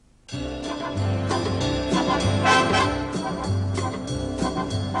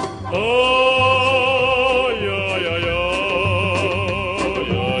Oh, yeah, yeah, yeah.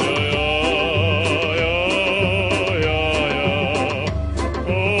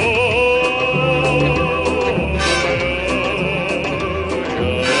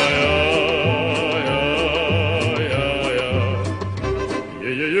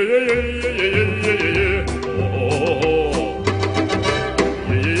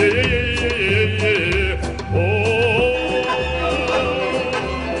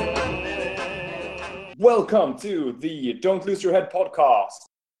 Welcome to the Don't Lose Your Head podcast,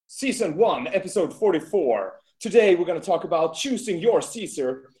 Season 1, Episode 44. Today we're going to talk about choosing your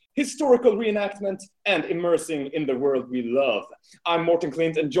Caesar, historical reenactment, and immersing in the world we love. I'm Morten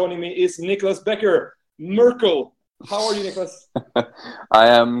Klint, and joining me is Nicholas Becker. Merkel, how are you, Nicholas? I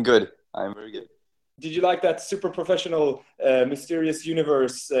am good. I'm very good. Did you like that super professional Mysterious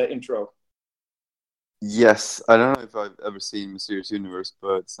Universe intro? Yes, I don't know if I've ever seen Mysterious Universe,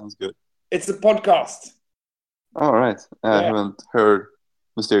 but it sounds good. It's a podcast. All right. I haven't heard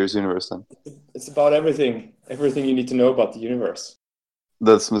Mysterious Universe then. It's about everything you need to know about the universe.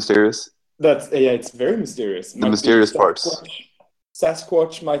 That's mysterious? It's very mysterious. The mysterious parts.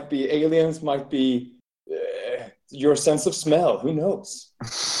 Sasquatch might be aliens, might be your sense of smell. Who knows?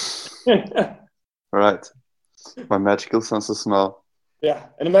 Right. My magical sense of smell. Yeah,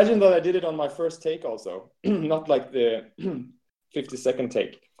 and imagine that I did it on my first take also. Not like the 50-second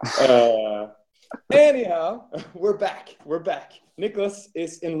take. Anyhow, we're back. Nicholas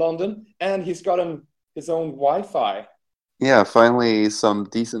is in London, and he's gotten his own Wi-Fi. Yeah, finally some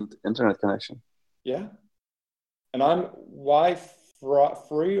decent internet connection. Yeah, and I'm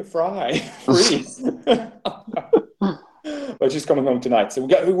free. But she's coming home tonight, so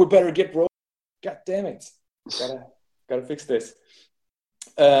we better get rolling. God damn it! Gotta fix this.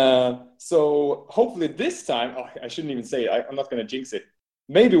 So hopefully this time, I shouldn't even say it. I'm not going to jinx it.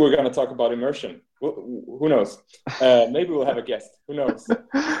 Maybe we're going to talk about immersion. Who knows? Maybe we'll have a guest. Who knows?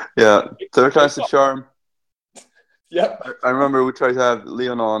 Yeah, third time's the charm. Yep. I remember we tried to have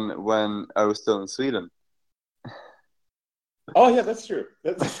Leon on when I was still in Sweden. Oh yeah, that's true.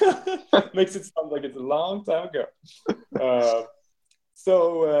 That makes it sound like it's a long time ago.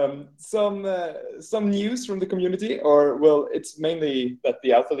 So some news from the community, it's mainly that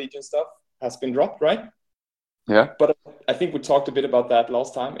the Alpha Legion stuff has been dropped, right? Yeah. But I think we talked a bit about that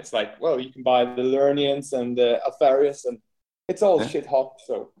last time. It's like, well, you can buy the Lernians and the Alpharius, and it's all shit hot.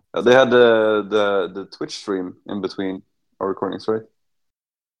 So they had the Twitch stream in between our recordings, right?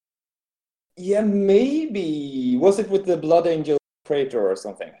 Yeah, maybe. Was it with the Blood Angel Praetor or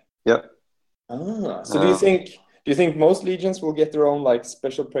something? Yeah. So do you think most legions will get their own like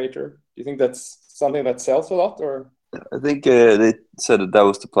special Praetor? Do you think that's something that sells a lot, or? I think they said that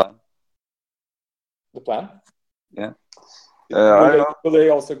was the plan. The plan? Yeah. Will they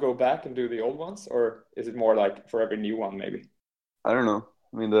also go back and do the old ones, or is it more like for every new one, maybe? I don't know.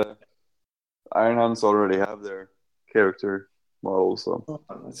 I mean, the Iron Hands already have their character model, so. Oh,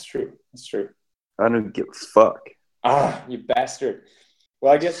 that's true. I don't give a fuck. You bastard.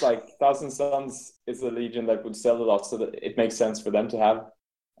 Well, I guess like Thousand Sons is a legion that would sell a lot, so that it makes sense for them to have.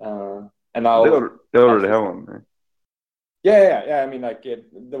 And now they already have one. Right? Yeah. I mean, like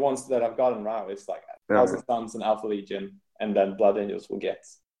the ones that I've gotten now, it's like Thousand Sons and Alpha Legion, and then Blood Angels will get.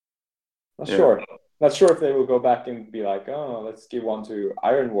 Not sure if they will go back and be like, oh, let's give one to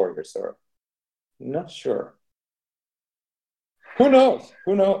Iron Warriors, or not sure. Who knows?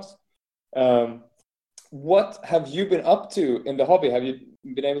 What have you been up to in the hobby? Have you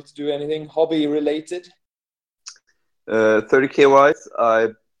been able to do anything hobby related? 30K wise,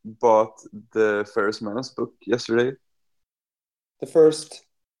 I bought the Ferrus Manus book yesterday. The first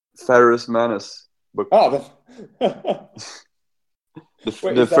Ferrus Manus book. Oh,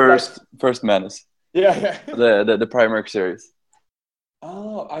 the first Manus. Yeah. The Primarch series.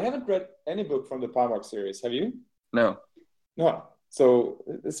 Oh, I haven't read any book from the Primarch series. Have you? No. So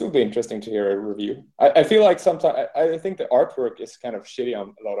this will be interesting to hear a review. I feel like sometimes I think the artwork is kind of shitty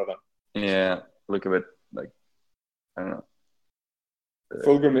on a lot of them. Yeah, look a bit like, I don't know.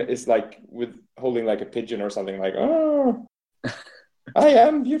 Fulgrim is like with holding like a pigeon or something, like, oh, I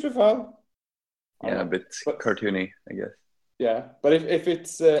am beautiful. Yeah, a bit cartoony, I guess. Yeah, but if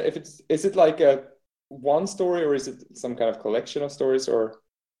it's is it like a one story, or is it some kind of collection of stories, or?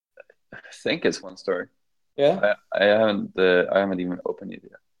 I think it's one story. Yeah, I haven't even opened it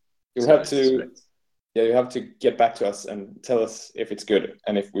yet. You have to get back to us and tell us if it's good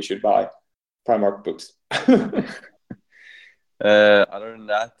and if we should buy Primarch books. Other than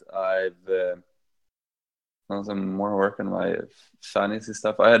that, I've done some more work on my fantasy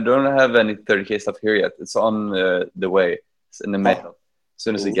stuff. I don't have any 30K stuff here yet. It's on the way. It's in the mail.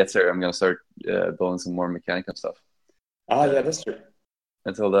 soon as it gets there, I'm gonna start building some more mechanical stuff. Yeah, that's true.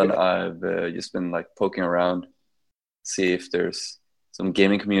 Until then, I've just been like poking around, see if there's some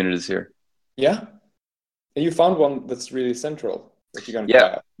gaming communities here. Yeah, and you found one that's really central that you're gonna try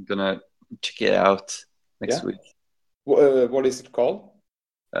out. I'm gonna check it out next week. What is it called?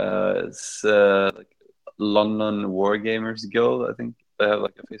 It's like London Wargamers Guild. I think they have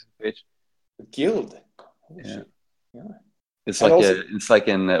like a Facebook page. Guild. Yeah. Yeah. It's like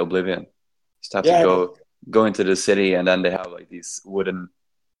in Oblivion. You just have to go into the city, and then they have like these wooden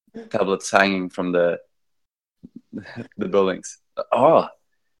tablets hanging from the buildings. A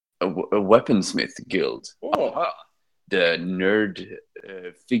weaponsmith guild. Oh. The nerd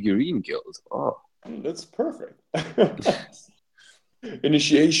figurine guild. Oh, that's perfect.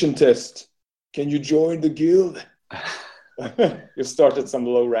 Initiation test. Can you join the guild? You start at some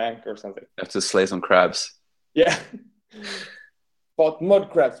low rank or something. You have to slay some crabs. Yeah. But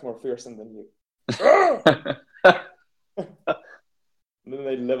mud crabs more fearsome than you. And then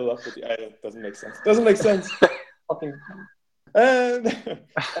they level up with the island. Doesn't make sense. Fucking.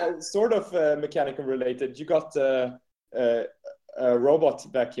 Sort of mechanical related. You got a robot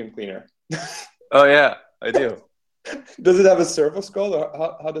vacuum cleaner. Oh yeah, I do. Does it have a servo skull,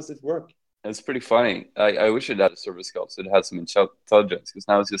 or how does it work? It's pretty funny. I wish it had a servo skull, so it had some intelligence. Because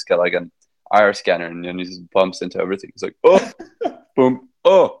now it's just got like an IR scanner, and then it just bumps into everything. It's like, oh, boom,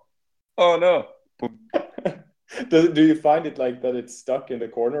 oh no, boom. Do you find it like that it's stuck in the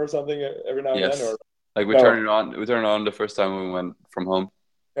corner or something every now and then? Or like we turned it on. We turned it on the first time we went from home.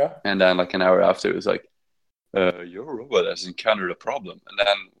 Yeah. And then like an hour after, it was like, your robot has encountered a problem. And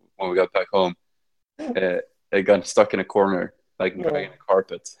then when we got back home, it got stuck in a corner, like dragging a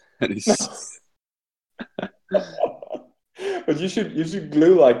carpet. And he's... But you should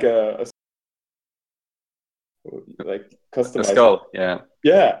glue like a like customize a skull. Yeah,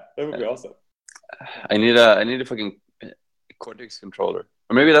 that would be awesome. I need a fucking Cortex controller,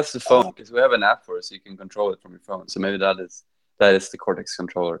 or maybe that's the phone, because we have an app for it, so you can control it from your phone. So maybe that is the Cortex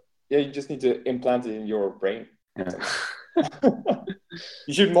controller. Yeah, you just need to implant it in your brain. Yeah.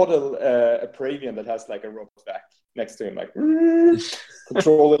 You should model a Pravian that has like a robot vac next to him, like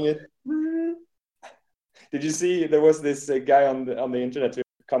controlling it. Did you see there was this guy on the internet who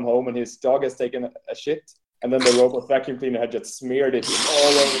come home and his dog has taken a shit, and then the robot vacuum cleaner had just smeared it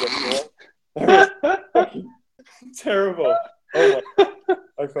all over the floor. That was terrible. Oh my!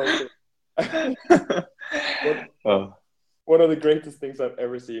 I felt it. One of the greatest things I've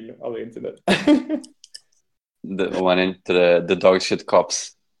ever seen on the internet. The one into the dog shit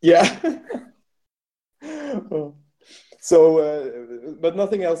cops. Yeah. So, but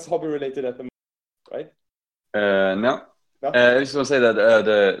nothing else hobby related at the moment, right? No. I just want to say that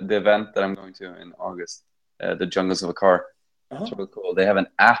the event that I'm going to in August, the Jungles of a Car, it's really cool. They have an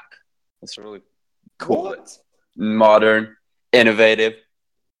app. It's really cool. What? Modern, innovative.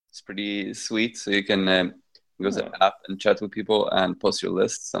 It's pretty sweet. So you can go to the app and chat with people and post your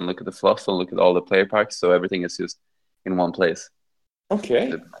lists and look at the fluff and look at all the player packs. So everything is just in one place. Okay.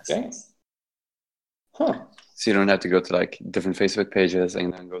 Nice. Thanks. Huh. So you don't have to go to like different Facebook pages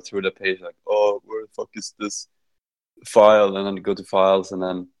and then go through the page like, oh, where the fuck is this file? And then you go to files, and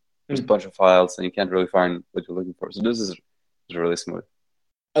then there's a bunch of files, and you can't really find what you're looking for. So this is really smooth.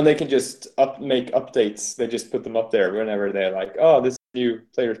 And they can just make updates. They just put them up there whenever they're like, oh, this new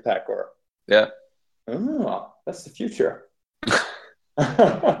players pack, or oh, that's the future.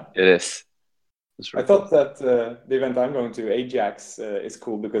 It is. I thought that the event I'm going to, Ajax, is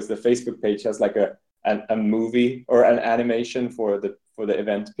cool because the Facebook page has like a movie or an animation for the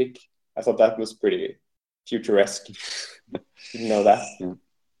event pick. I thought that was pretty futuresque. Didn't know that. Yeah.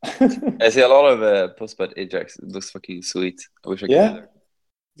 I see a lot of posts about Ajax. It looks fucking sweet. I wish I could be there.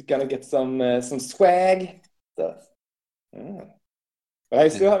 You're gonna get some swag stuff. But I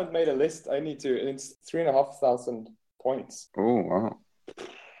still haven't made a list. I need to. It's 3,500 points. Oh wow!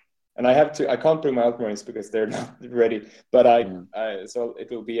 And I can't bring my Ultramarines because they're not ready. But so it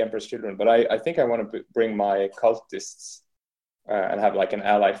will be Emperor's Children. But I think I want to bring my cultists and have like an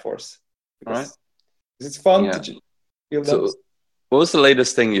ally force. All right. It's fun to build up. What was the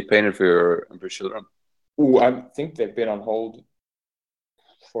latest thing you painted for your Emperor's Children? I think they've been on hold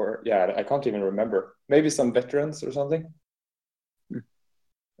for I can't even remember. Maybe some veterans or something.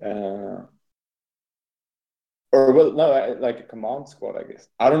 Like a command squad, I guess.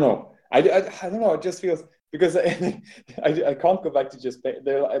 I don't know. I don't know. It just feels because I can't go back to just paint.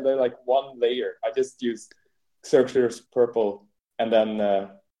 They're like one layer. I just use Circular's purple and then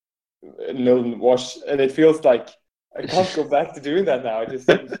Niln wash, and it feels like I can't go back to doing that now.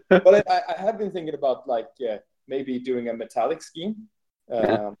 But I have been thinking about like maybe doing a metallic scheme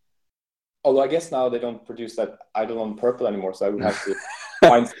Um, Although I guess now they don't produce that Eidolon purple anymore, so I would have to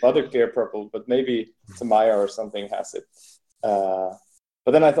find some other clear purple, but maybe Tamaya or something has it.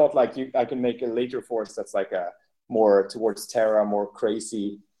 But then I thought like I can make a later force that's like a more towards Terra, more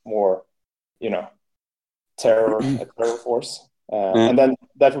crazy, more, a terror force. And then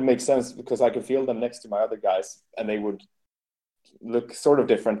that would make sense because I could feel them next to my other guys and they would look sort of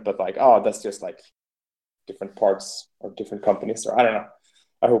different, but like, oh, that's just like different parts or different companies, or I don't know.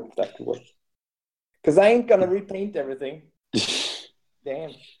 I hope that could work. Because I ain't gonna repaint everything.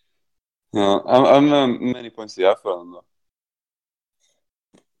 Damn. No, I'm many points do you have for them though?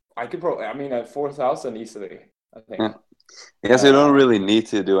 I could probably, at 4,000 easily, I think. Yeah, so you don't really need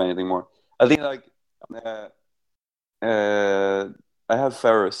to do anything more. I think like I have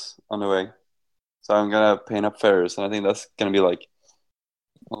Ferris on the way. So I'm gonna paint up Ferris, and I think that's gonna be like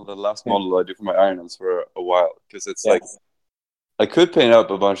one of the last model I do for my Ironmans for a while. Because it's like I could paint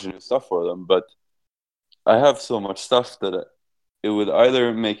up a bunch of new stuff for them, but I have so much stuff that it would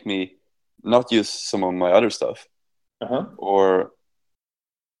either make me not use some of my other stuff, or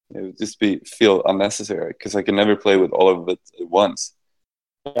it would just feel unnecessary because I can never play with all of it at once.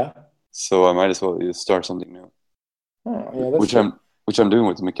 Yeah. So I might as well just start something new. Oh, yeah, that's which I'm doing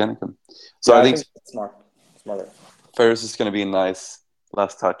with the Mechanicum. So I think it's smarter. Ferris is going to be a nice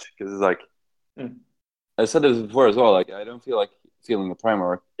last touch because it's like I said this before as well. Like I don't feel like feeling the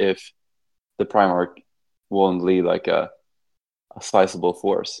Primarch if the Primarch won't lead like a sizable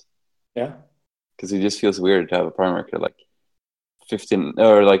force. Yeah, because it just feels weird to have a Primarch at like 15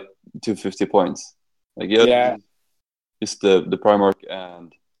 or like 250 points. Like just the Primarch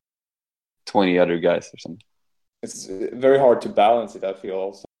and 20 other guys or something. It's very hard to balance it, I feel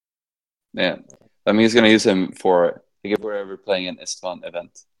also. Yeah. I mean, he's going to use him for, like, if we're ever playing an Istvan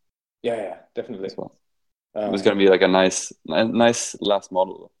event. Yeah, definitely. As well. It was going to be like a nice last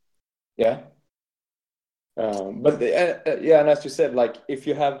model. Yeah. But and as you said, like if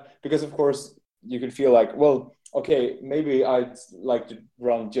you have, because of course you could feel like, well, okay, maybe I'd like to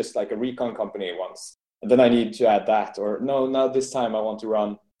run just like a recon company once, and then I need to add that, or no, now this time I want to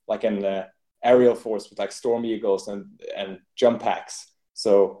run like an aerial force with like Storm Eagles and jump packs.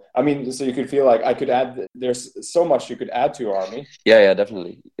 So so you could feel like I could add. There's so much you could add to your army. Yeah,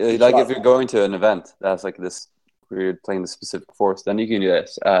 definitely. Like if you're going to an event that's like this, where you're playing the specific force, then you can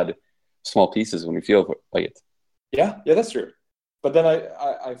just add small pieces when you feel like it. Yeah, that's true. But then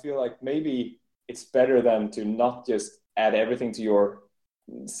I feel like maybe it's better than to not just add everything to your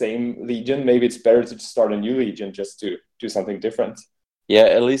same legion. Maybe it's better to start a new legion just to do something different. Yeah,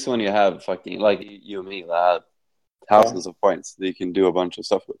 at least when you have fucking like you and me that have thousands of points that you can do a bunch of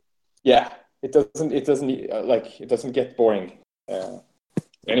stuff with. Yeah, it doesn't get boring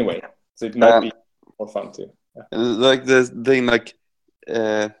anyway. So it might be more fun too. Yeah. Like the thing, like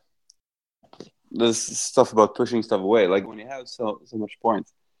there's stuff about pushing stuff away. Like when you have so much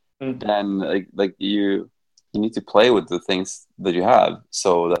points, then like you need to play with the things that you have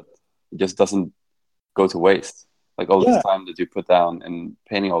so that it just doesn't go to waste. Like all this time that you put down in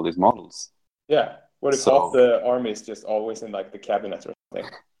painting all these models. Yeah. What if half the army is just always in like the cabinet or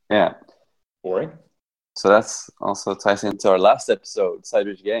something? Yeah. Boring. So that's also ties into our last episode,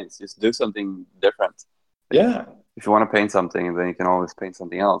 Sidebridge Games. Just do something different. Yeah. If you want to paint something, then you can always paint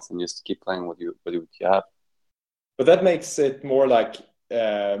something else and just keep playing what you have. But that makes it more like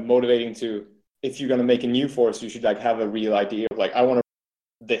motivating to, if you're going to make a new force, you should like have a real idea of like, I want to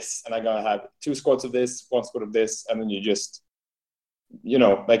this, and I'm going to have 2 squads of this, 1 squad of this, and then you just,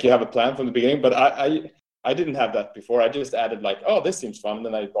 like you have a plan from the beginning. But I didn't have that before. I just added like, oh, this seems fun. And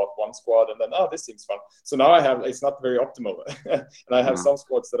then I bought 1 squad and then, oh, this seems fun. So now it's not very optimal. And I have some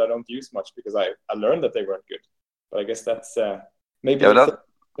squads that I don't use much because I learned that they weren't good. But I guess that's maybe... Yeah,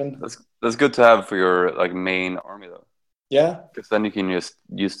 that's good to have for your like main army though. Yeah. Because then you can just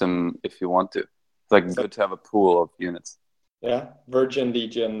use them if you want to. It's like good to have a pool of units. Yeah. Virgin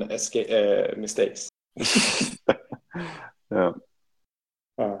Legion mistakes. Yeah.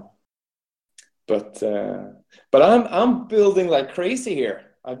 But I'm building like crazy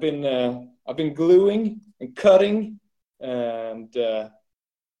here. I've been gluing and cutting and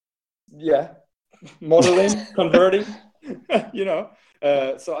modeling, converting.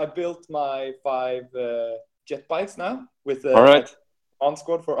 So I built my 5 jet bikes now with on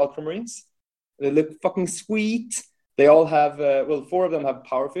squad for Ultramarines. They look fucking sweet. They all have 4 of them have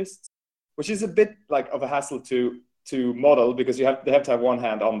power fists, which is a bit like of a hassle to model because they have to have one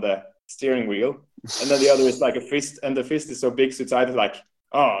hand on the steering wheel, and then the other is like a fist, and the fist is so big, so it's either like,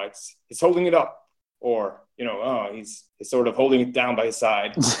 oh, it's holding it up, or oh, he's sort of holding it down by his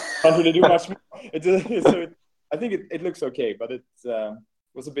side. Can't really do much more. I think it looks okay, but it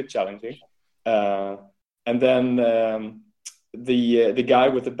was a bit challenging. And then the guy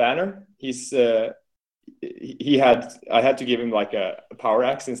with the banner, I had to give him like a power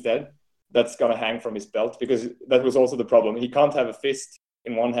axe instead. That's gonna hang from his belt, because that was also the problem. He can't have a fist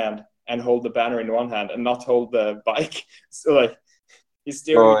in one hand and hold the banner in one hand and not hold the bike. So like he's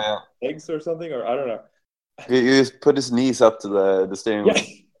steering legs or something, or I don't know. He just put his knees up to the steering wheel.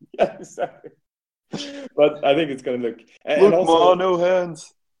 Yeah, exactly. But I think it's gonna look. Look, also, no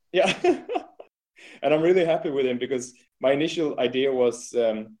hands. Yeah, and I'm really happy with him, because my initial idea was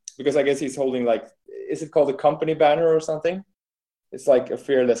because I guess he's holding like, is it called a company banner or something? It's like a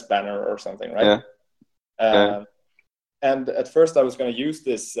fearless banner or something, right? Yeah. And at first I was going to use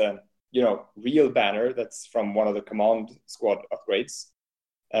this, real banner that's from one of the command squad upgrades.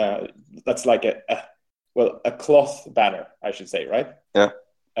 That's like a cloth banner, I should say, right? Yeah.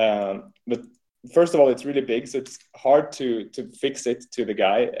 But first of all, it's really big, so it's hard to fix it to the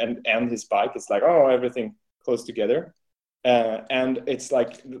guy and his bike. It's like, everything close together. And it's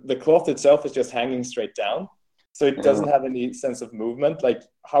like the cloth itself is just hanging straight down, so it doesn't have any sense of movement. Like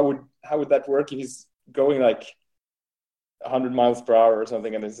how would that work if he's going like 100 miles per hour or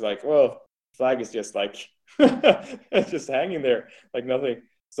something, and it's like, well, flag is just like it's just hanging there like nothing.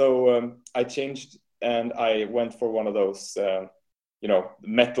 So I changed and I went for one of those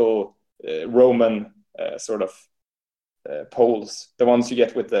metal Roman sort of poles, the ones you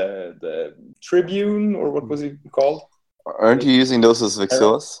get with the tribune, or what was it called? Aren't you using those as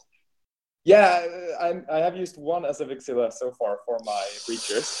Vexillas? Yeah, I have used one as a Vexilla so far for my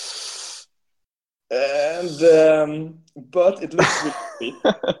breachers, and but it looks really sweet.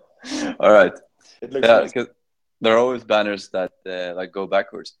 All right. It looks nice. Because there are always banners that like go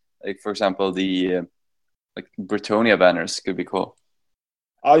backwards. Like for example, the like Britannia banners could be cool.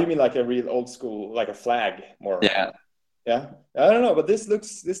 Oh, you mean like a real old school, like a flag, more? Yeah. Yeah. I don't know, but this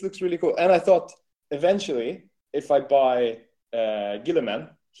looks really cool. And I thought eventually, if I buy Gilliman,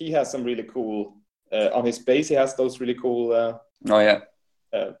 he has some really cool on his base. He has those really cool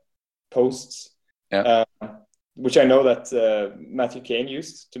posts, which I know that Matthew Kane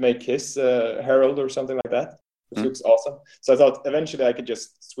used to make his herald or something like that, which looks awesome. So I thought eventually I could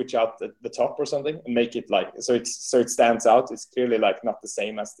just switch out the top or something and make it like so it stands out. It's clearly like not the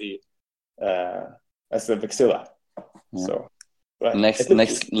same as the Vexilla. Yeah. So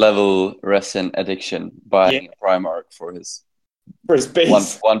next level resin addiction, buying a Primark for his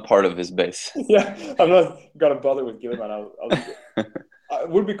base, one part of his base. Yeah, I'm not gonna bother with Gilliman. I'll it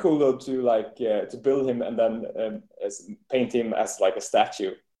would be cool though to like to build him and then paint him as like a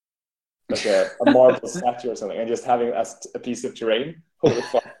statue, like a marble statue or something, and just having it as a piece of terrain. Holy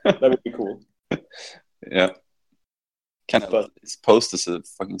fuck, that would be cool. Yeah, his post is a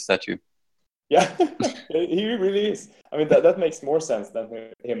fucking statue. Yeah, he really is. I mean, that makes more sense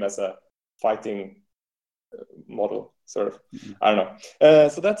than him as a fighting model, sort of. I don't know.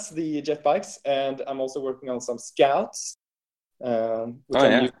 So that's the jet bikes, and I'm also working on some scouts, or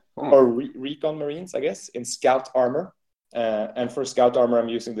recon marines, I guess, in scout armor. And for scout armor, I'm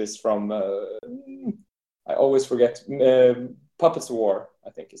using this from I always forget Puppets War. I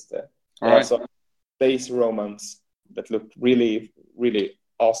think is the some base Romans that look really, really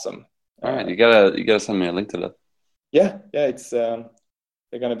awesome. All right, you gotta send me a link to that. Yeah, it's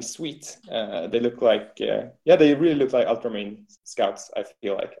they're gonna be sweet. They look like they really look like Ultramarine scouts. I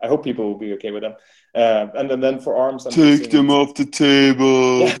feel like I hope people will be okay with them. And then for arms, I'm take them off the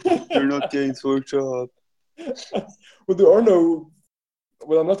table. They're not Games Workshop. Well, there are no.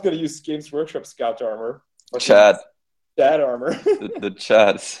 Well, I'm not gonna use Games Workshop scout armor. Chad armor. the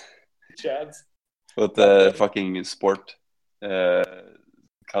Chads. Chads. With the fucking sport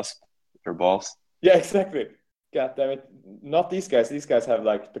cusp. Their balls. Yeah, exactly. God damn it. Not these guys. These guys have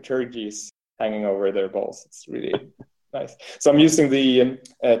like Paturgis hanging over their balls. It's really nice. So I'm using the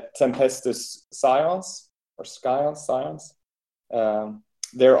Tempestus Scions or Scions.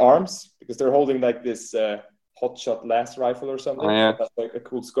 Their arms, because they're holding like this hotshot last rifle or something. That's like a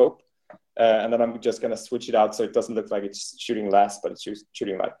cool scope. And then I'm just going to switch it out so it doesn't look like it's shooting last, but it's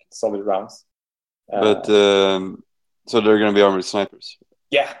shooting like solid rounds. But so they're going to be armored snipers.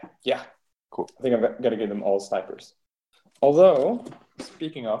 Yeah. Cool. I think I'm going to give them all snipers. Although,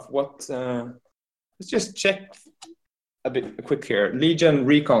 speaking of what, let's just check a quick here. Legion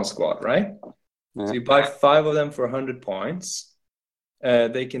Recon Squad, right? Yeah. So you buy 5 of them for 100 points.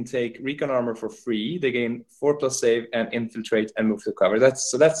 They can take Recon Armor for free. They gain 4+ save and infiltrate and move to cover.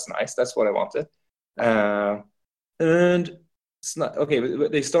 That's nice. That's what I wanted. And it's not okay.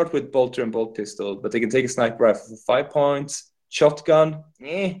 They start with bolter and bolt pistol, but they can take a sniper rifle for 5 points. Shotgun,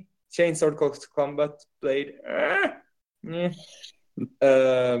 Chainsword Combat Blade.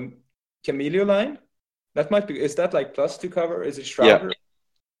 Camellia line. That might be. Is that like plus 2 cover? Is it Shrouder?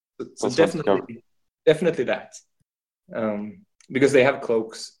 Yeah. So definitely that. Because they have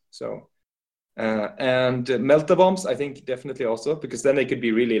cloaks. So and Melta Bombs, I think definitely also, because then they could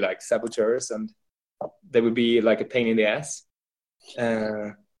be really like saboteurs and they would be like a pain in the ass.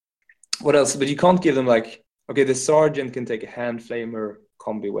 What else? But you can't give them like, okay, the Sergeant can take a hand flamer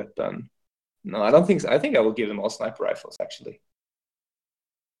combi weapon. No, I don't think so. I think I will give them all sniper rifles actually.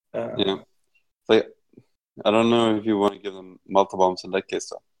 Yeah. Like, I don't know if you want to give them multi bombs in that case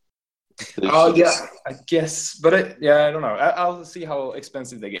though. Yeah, I guess. But I don't know. I'll see how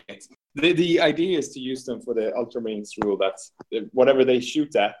expensive they get. The idea is to use them for the Ultramarines rule that whatever they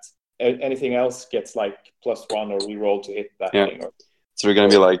shoot at, anything else gets like +1 or reroll to hit that thing. So we're going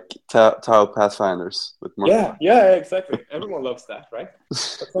to be like Tau Pathfinders with more. Yeah, exactly. Everyone loves that, right?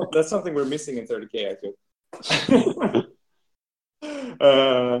 That's something we're missing in 30K, I feel.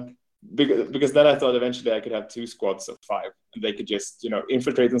 Because then I thought eventually I could have 2 squads of 5 and they could just,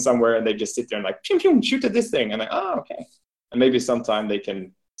 infiltrate them somewhere and they just sit there and like, pew, pew, shoot at this thing. And okay. And maybe sometime they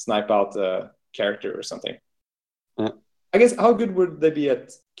can snipe out a character or something. Yeah. I guess how good would they be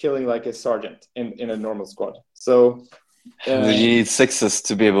at killing like a sergeant in a normal squad? So you need 6s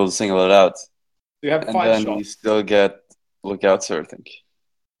to be able to single it out. You have 5 shots. And then you still get lookouts, I think.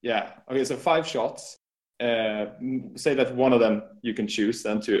 Yeah. Okay, so 5 shots. Say that one of them you can choose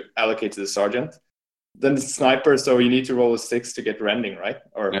then to allocate to the sergeant. Then the sniper, so you need to roll a 6 to get rending, right?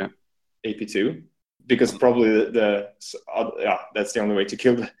 Or AP2, because probably that's the only way to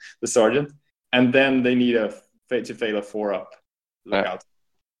kill the sergeant. And then they need to fail a 4-up lookout.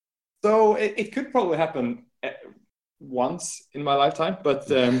 So it could probably happen once in my lifetime,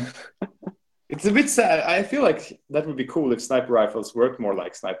 but it's a bit sad. I feel like that would be cool if sniper rifles worked more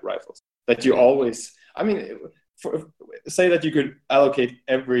like sniper rifles. That you always, say that you could allocate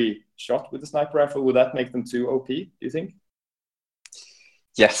every shot with a sniper rifle. Would that make them too OP, do you think?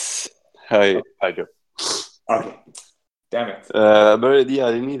 Yes, I do. Okay, damn it. But yeah,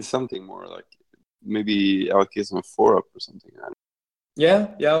 they need something more, like maybe allocate some 4-up or something. Yeah,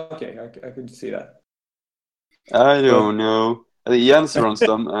 okay, I could see that. I don't know. I think Jens runs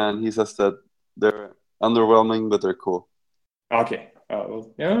them, and he says that they're underwhelming, but they're cool. Okay.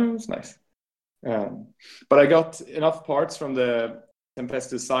 It's nice. But I got enough parts from the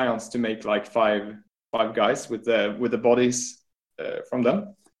Tempestus Scions to make like five guys with the bodies from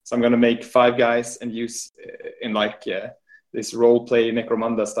them. So I'm gonna make 5 guys and use in like this role play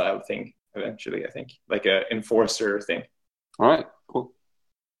Necromunda style thing eventually. I think like a enforcer thing. All right, cool.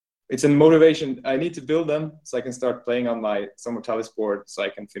 It's a motivation. I need to build them so I can start playing on my Sombratalis board, so I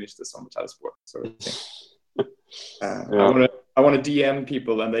can finish the Sombratalis board sort of thing. I want to DM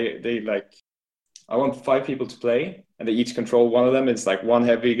people, and they like. I want 5 people to play, and they each control one of them. It's like 1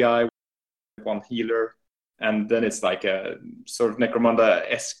 heavy guy, 1 healer, and then it's like a sort of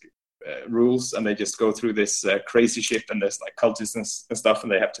Necromunda-esque rules, and they just go through this crazy ship, and there's like cultists and stuff,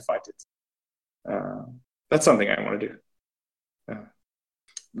 and they have to fight it. That's something I want to do.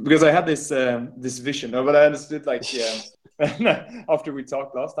 Because I had this vision, but I understood like after we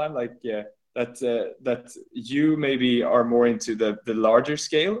talked last time, like that you maybe are more into the larger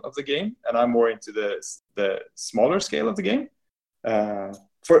scale of the game, and I'm more into the smaller scale of the game.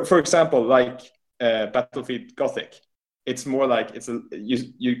 For example, like Battlefield Gothic, it's more like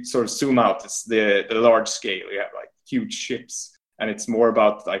you sort of zoom out. It's the large scale. You have like huge ships, and it's more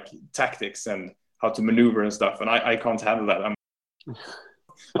about like tactics and how to maneuver and stuff. And I can't handle that.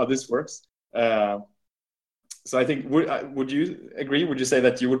 How this works. So I think would you agree? Would you say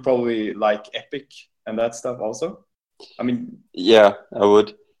that you would probably like Epic and that stuff also? I mean, yeah, I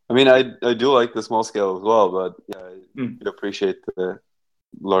would. I mean, I do like the small scale as well, but yeah, I appreciate the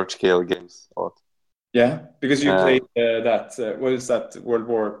large scale games a lot. Yeah, because you played that. What is that World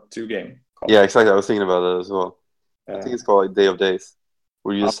War II game called? Yeah, exactly. I was thinking about that as well. I think it's called like Day of Days,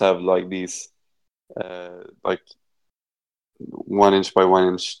 where you just have like these like 1 inch by 1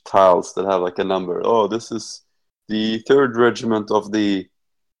 inch tiles that have like a number. Oh, this is the 3rd regiment of the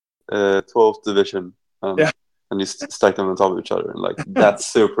 12th division. And you stack them on top of each other, and like that's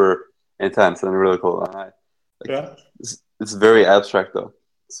super intense and really cool. And it's very abstract though.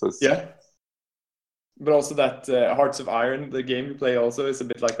 So it's, but also that Hearts of Iron, the game you play, also is a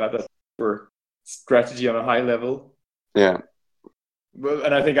bit like that. That's for strategy on a high level. Yeah. Well,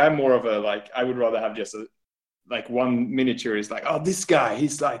 and I think I'm more of a like I would rather have just like 1 miniature is like, oh, this guy,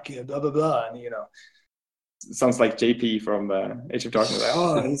 he's like blah blah blah, and it sounds like JP from Age of Darkness. Like,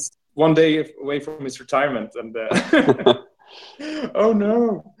 oh, he's 1 day away from his retirement, and Oh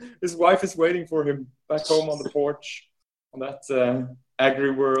no! His wife is waiting for him back home on the porch on that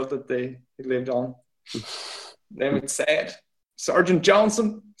agri world that they lived on. Then it's sad. Sergeant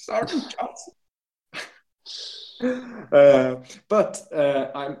Johnson. Sergeant Johnson. But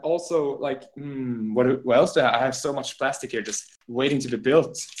I'm also like, what else do I have? So much plastic here just waiting to be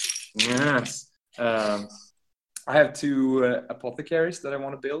built. Yes. I have 2 apothecaries that I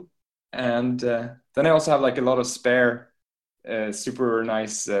want to build. And then I also have like a lot of spare super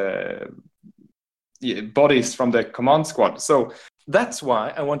nice bodies from the command squad. So that's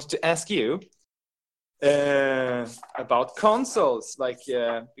why I wanted to ask you about consoles, like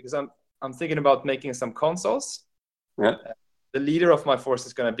because I'm thinking about making some consoles. Yeah. The leader of my force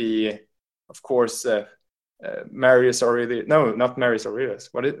is going to be, of course, Marius Aurelius. No, not Marius Aurelius.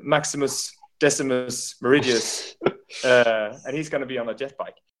 What is Maximus Decimus Meridius? And he's going to be on a jet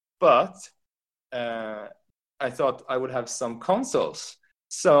bike. But I thought I would have some consoles.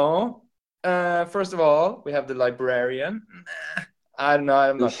 So first of all, we have the librarian. I don't know.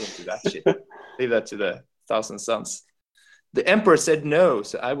 I'm not into that shit. Leave that to the Thousand Sons. The Emperor said no,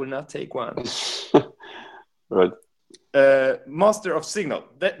 so I will not take one. Right. Master of Signal.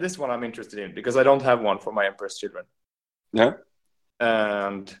 This one I'm interested in because I don't have one for my Emperor's Children. Yeah.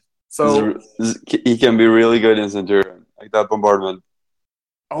 And so he can be really good in Centurion, like that bombardment.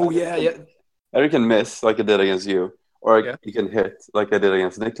 Oh yeah. Or he can miss like I did against you, or he can hit like I did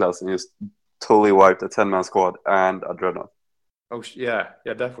against Niklas, and just totally wiped a 10-man squad and a dreadnought. Oh yeah,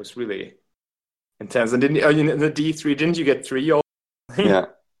 that was really intense. And didn't in the D3? Didn't you get 3? Yeah.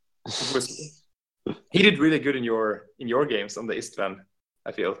 He did really good in your games on the Istvan,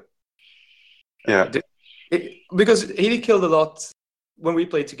 I feel. Yeah. Because he killed a lot when we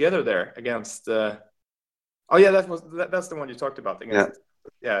played together there against. Oh yeah, that's the one you talked about.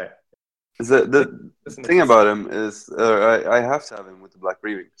 Yeah. The thing about him is I have to have him with the Black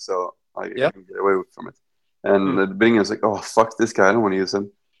Breathing, so I can get away from it. And at the beginning, I was like, oh, fuck this guy. I don't want to use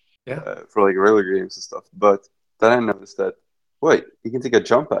him for like regular games and stuff. But then I noticed that, wait, he can take a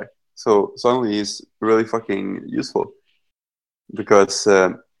jump back. So suddenly he's really fucking useful. Because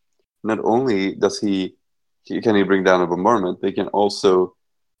not only does can he bring down a bombardment, they can also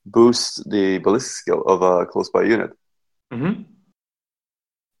boost the ballistic skill of a close-by unit. Mm-hmm.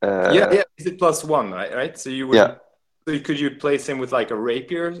 Is it +1, right? So you would. Yeah. So could you place him with like a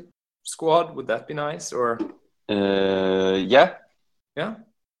rapier squad? Would that be nice? Or. Yeah. Yeah.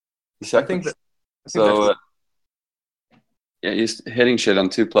 Exactly. He's hitting shit on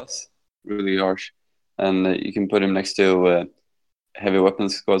 2+, really harsh, and you can put him next to heavy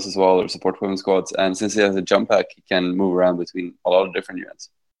weapons squads as well, or support weapon squads. And since he has a jump pack, he can move around between a lot of different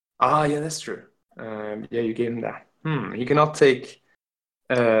units. Ah, yeah, that's true. You gave him that. He cannot take.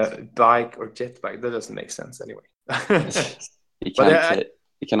 Bike or jetpack. That doesn't make sense anyway. He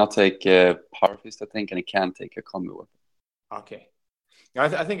cannot take Power Fist, I think, and he can take a combo weapon. Okay.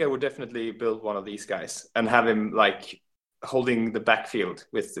 I think I would definitely build one of these guys and have him like holding the backfield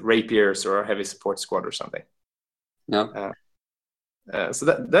with rapiers or a heavy support squad or something. Yeah. So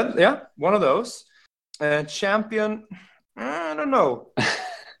that one of those. Champion, I don't know.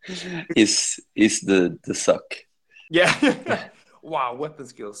 He's the suck. Yeah. Wow, weapon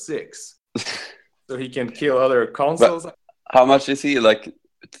skill 6. So he can kill other consoles. But how much is he? Like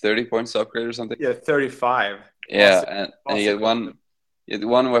 30 points to upgrade or something? Yeah, 35. Yeah, and you get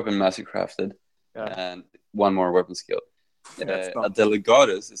one weapon master crafted and one more weapon skill. A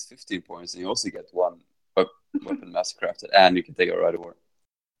Delegatus is 15 points, and you also get one weapon master crafted, and you can take a Rite of War.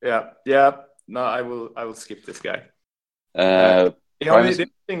 Yeah. No, I will skip this guy. The only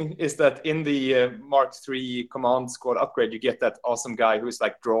thing is that in the Mark III Command Squad upgrade, you get that awesome guy who's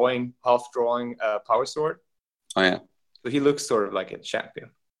like half drawing a power sword. Oh, yeah. So he looks sort of like a champion.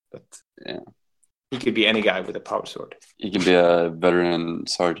 But he could be any guy with a power sword. He can be a veteran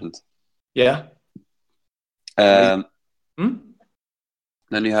sergeant. Yeah. Then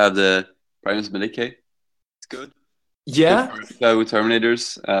you have the Primus Medicae. It's good. Yeah. Good guy with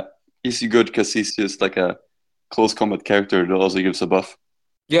Terminators. He's good because he's just like a close combat character that also gives a buff.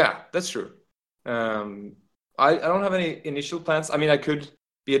 Yeah, that's true. I don't have any initial plans. I mean, I could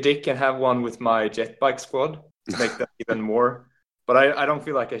be a dick and have one with my jetbike squad to make that even more. But I don't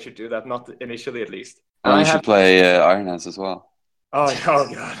feel like I should do that, not initially at least. And you should play Iron Hands as well. Oh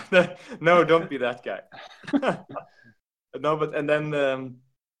God. No, don't be that guy. No, but and then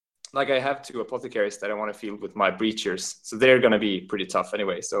like I have 2 apothecaries that I want to field with my breachers. So they're going to be pretty tough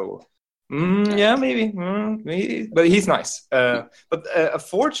anyway. So maybe. But he's nice. But a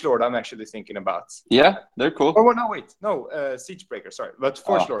Forge Lord I'm actually thinking about. Yeah, they're cool. Oh, no, wait. No, Siege Breaker, sorry. But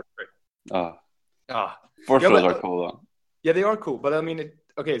Forge Lord. Forge Lords are cool, though. Yeah, they are cool, but I mean,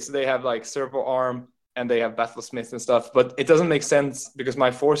 okay, so they have like servo arm and they have battlesmith and stuff, but it doesn't make sense because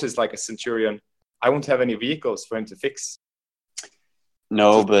my force is like a centurion. I won't have any vehicles for him to fix.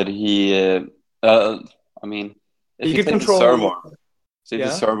 No, but I mean, if He you could take the control. servo arm, so if the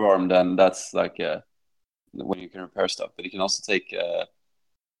Yeah. servo arm, then that's like when you can repair stuff. But you can also take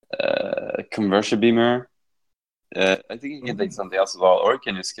conversion beamer. I think you can take something else as well, or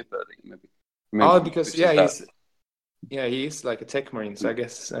can you skip it? I think maybe Oh, you because choose that. he is like a tech marine, so I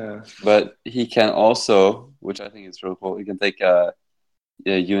guess. But he can also, which I think is really cool, he can take a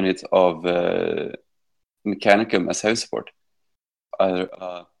unit of Mechanicum as heavy support, either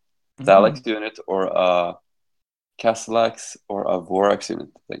a Thalax unit or a Castellax or a Vorax unit,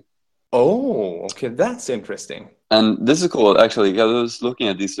 I think. Oh, okay, that's interesting. And this is cool, actually, because I was looking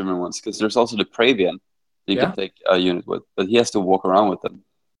at these different ones, because there's also the Praevian you Yeah. can take a unit with, but he has to walk around with them,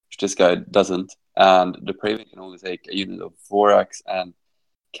 which this guy doesn't. And the Praevian can only take a unit of Vorax and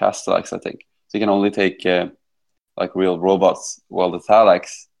Castellax, I think. So you can only take like real robots, while the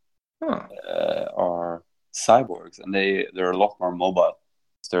Thalax Huh. are cyborgs, and they're a lot more mobile.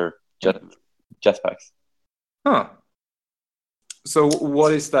 They're jetpacks. Huh. So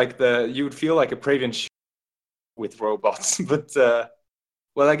what is like you would feel like a Pravian with robots, but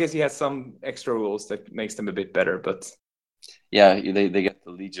well, I guess he has some extra rules that makes them a bit better, but Yeah, they get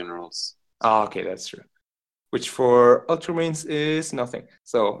the Legion rules. okay, that's true. Which for Ultramarines is nothing.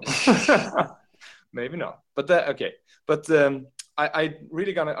 So maybe not. But okay. But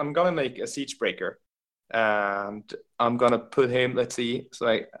I'm gonna make a siege breaker, and I'm gonna put him. Let's see.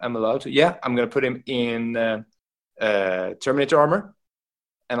 So I'm allowed to. Yeah, I'm gonna put him in Terminator armor,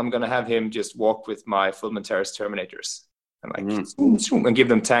 and I'm gonna have him just walk with my Fulmintaris Terminators and like zoom, zoom, and give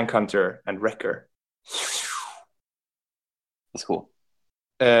them Tank Hunter and Wrecker. That's cool.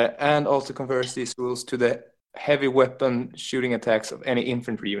 And also converts these rules to the heavy weapon shooting attacks of any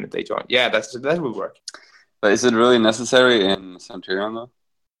infantry unit they join. Yeah, that will work. But is it really necessary in Centurion though?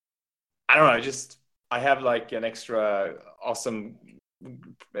 I don't know. I have like an extra awesome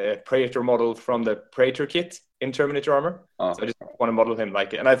Praetor model from the Praetor kit in Terminator armor. Oh. So I just want to model him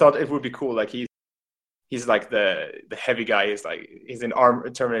like, and I thought it would be cool. Like he's like the heavy guy. He's in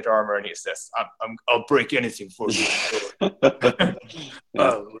Terminator armor, and he says, "I'll break anything for you."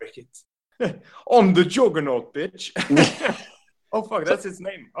 I'll break it. On the Juggernaut, bitch. Oh fuck, that's his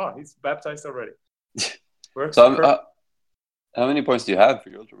name. Oh, he's baptized already. Works. So how many points do you have for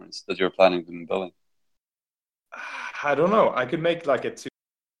your Ultramarines that you're planning on building? I don't know. I could make like a 2,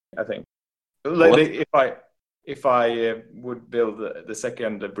 I think. Like, if I would build the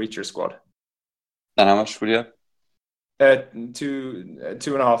second breacher squad. And how much would you have?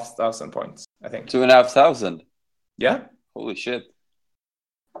 2,500 points, I think. 2,500. Yeah. Holy shit.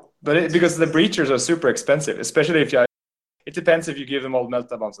 But because the breachers are super expensive, especially if it depends if you give them all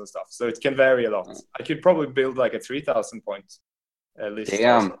melta bombs and stuff. So it can vary a lot. I could probably build like a 3,000 point list.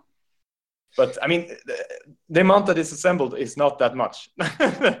 Damn. Also. But I mean, the amount that is assembled is not that much.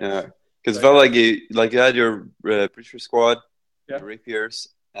 Yeah. Because it felt like you had your breacher squad, your rapiers,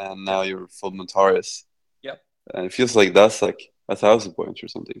 and now your Fulmintaris. Yeah. And it feels like that's like 1,000 points or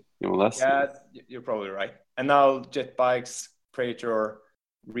something. Less. Yeah, you're probably right. And now jet bikes, Praetor,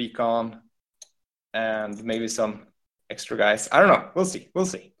 Recon, and maybe some extra guys. I don't know. We'll see.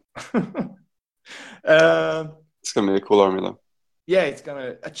 It's gonna be a cool army though. Yeah, it's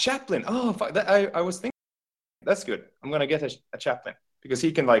a chaplain. Oh, fuck. I was thinking that's good. I'm gonna get a chaplain because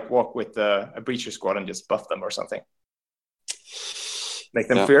he can like walk with a breacher squad and just buff them or something. Make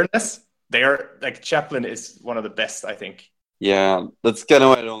them fearless. They are like chaplain is one of the best, I think. Yeah, that's kind of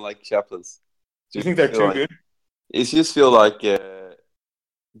why I don't like chaplains. Do you think they're too good? It just feel like they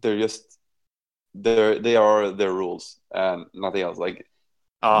are their rules and nothing else. Like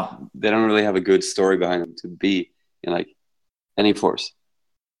they don't really have a good story behind them to be in like any force.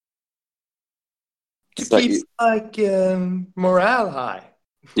 To keep morale high.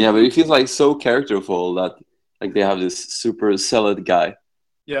 Yeah, but it feels like so characterful that like they have this super zealot guy.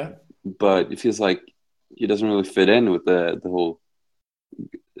 Yeah. But it feels like he doesn't really fit in with the whole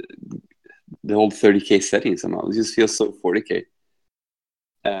 30K setting somehow. It just feels so 40K.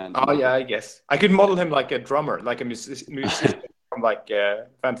 And yeah, I guess I could model him like a drummer, like a musician from like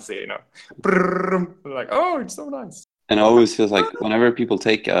fantasy, Like, oh, it's so nice. And it always feels like whenever people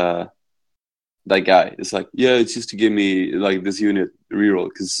take that guy, it's like, yeah, it's just to give me like this unit reroll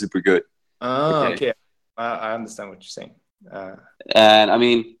because it's super good. Okay. I understand what you're saying. And I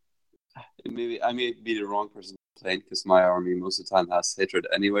mean, maybe I may be the wrong person to play because my army most of the time has hatred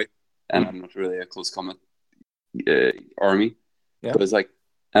anyway, and I'm not really a close combat army. Yeah. But it's like,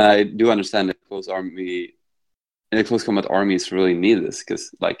 I do understand that close army in a close combat armies really need this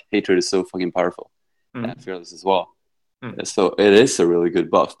because like hatred is so fucking powerful and fearless as well. So it is a really good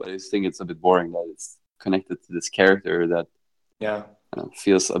buff, but I just think it's a bit boring that it's connected to this character that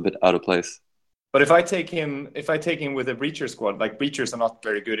feels a bit out of place. But if I take him with a breacher squad, like breachers are not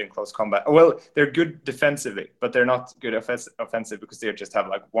very good in close combat. Well, they're good defensively, but they're not good offensive because they just have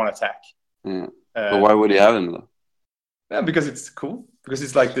like one attack. Yeah. But why would you have him though? Yeah, because it's cool. Because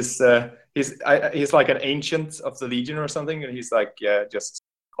he's like this. He's like an ancient of the Legion or something, and he's like it's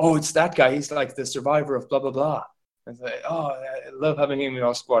that guy. He's like the survivor of blah blah blah. And it's like, I love having him in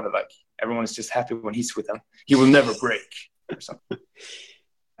our squad. And like everyone is just happy when he's with them. He will never break or something.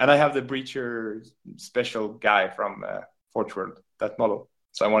 And I have the breacher special guy from Forge World, that model.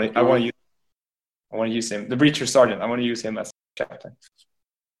 So I want to use him. The breacher sergeant. I want to use him as captain.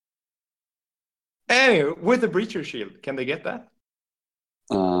 Anyway, with the breacher shield, can they get that?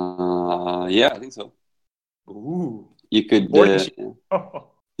 Yeah, I think so. Ooh. You could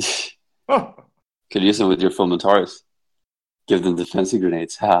could use them with your Fulminataris. Give them defensive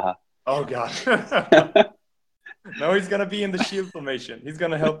grenades. Oh god. No, he's gonna be in the shield formation. He's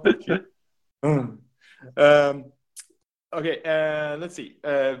gonna help. Okay, let's see.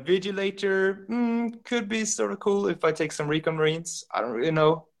 Vigilator could be sort of cool if I take some Recon Marines. I don't really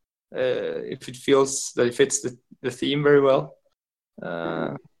know if it feels that it fits the theme very well.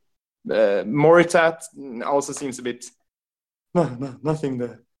 Moritat also seems a bit nothing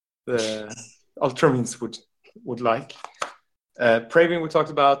the Ultramarines would like. Praevian we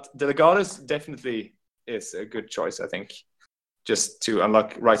talked about. Delegatus definitely is a good choice, I think, just to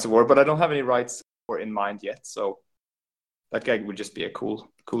unlock Rites of War. But I don't have any Rites of War in mind yet, so that guy would just be a cool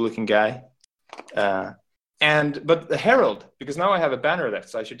looking guy. But the Herald, because now I have a banner left,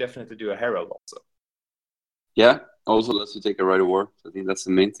 so I should definitely do a Herald also. Yeah, also lets you take a Rite of War. I think that's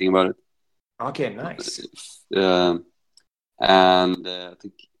the main thing about it. Okay, nice. And I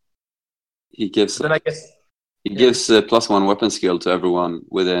think he gives. Then I guess. He gives +1 weapon skill to everyone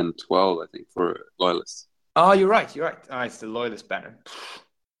within 12, I think, for loyalists. Oh, you're right. It's the loyalist banner.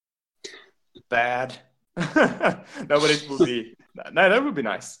 Bad. No, but it would be that would be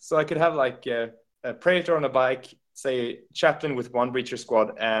nice. So I could have like a Praetor on a bike, say Chaplain with one breacher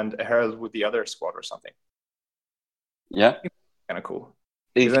squad and a Herald with the other squad or something. Yeah, kind of cool.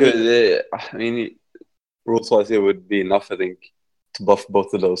 It could. I mean, rules-wise, it would be enough, I think, to buff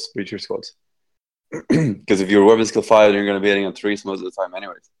both of those breacher squads. Because if you're weapon skill 5, you're going to be hitting on 3s most of the time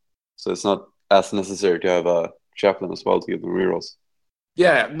anyways. So it's not as necessary to have a Chaplain as well to give them rerolls.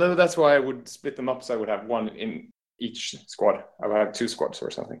 Yeah, no, that's why I would split them up so I would have one in each squad. I would have 2 squads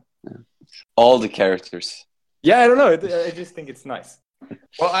or something. Yeah. All the characters. Yeah, I don't know. I just think it's nice.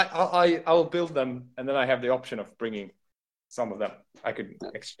 Well, I'll build them, and then I have the option of bringing some of them. I could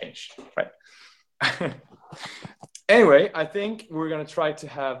exchange, right? Anyway, I think we're going to try to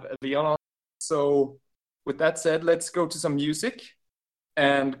have Leon on. So with that said, let's go to some music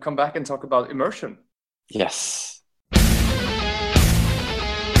and come back and talk about immersion. Yes.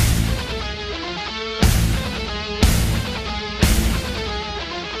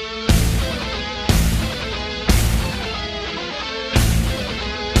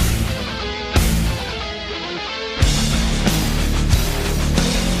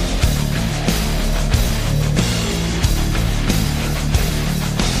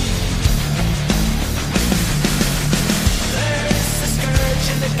 There is a scourge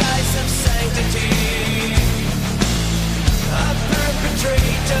in the guise of sanctity.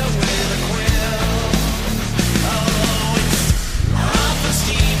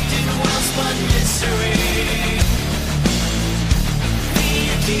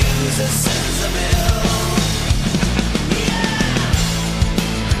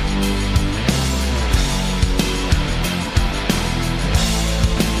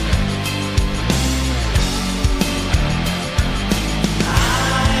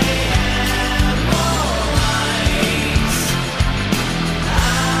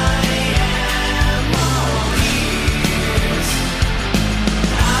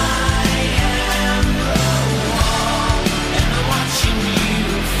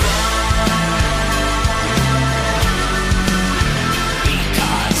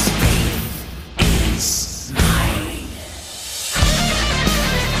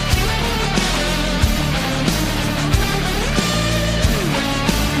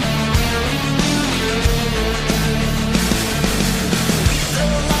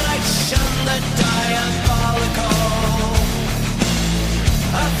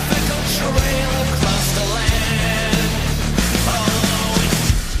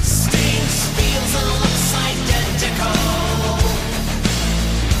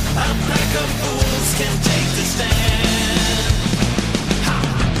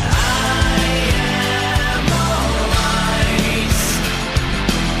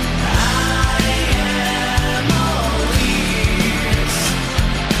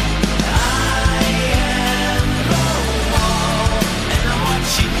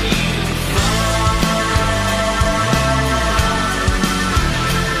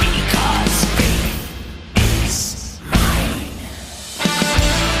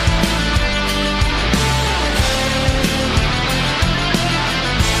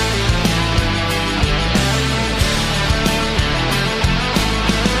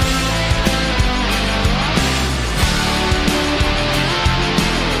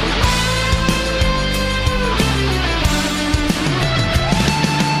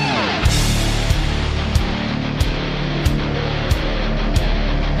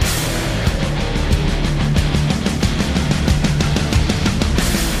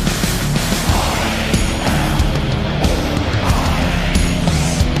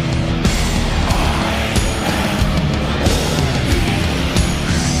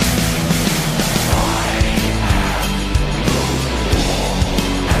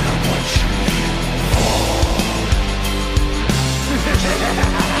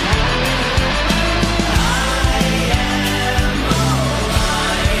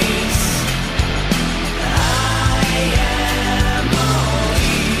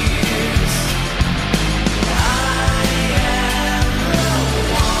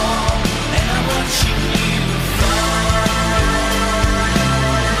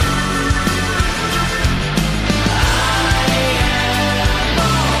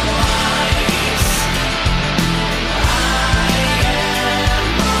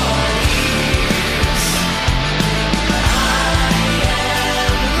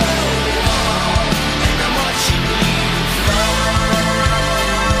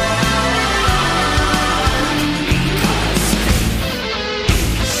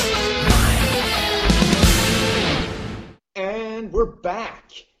 we're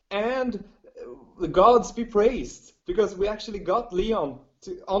back, and the gods be praised, because we actually got Leon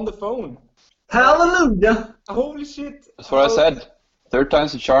on the phone. Hallelujah! Holy shit! That's what I said. Third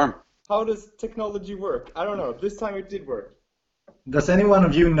time's a charm. How does technology work? I don't know. This time it did work. Does any one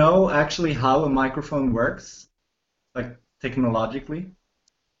of you know actually how a microphone works? Like, technologically?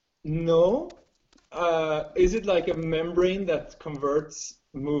 No. Is it like a membrane that converts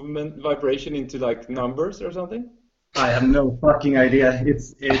vibration into like numbers or something? I have no fucking idea.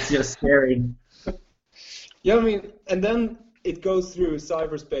 It's just scary. Yeah, I mean, and then it goes through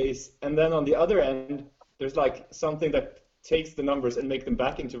cyberspace, and then on the other end, there's like something that takes the numbers and make them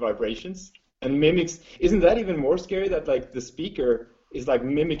back into vibrations and mimics. Isn't that even more scary that like the speaker is like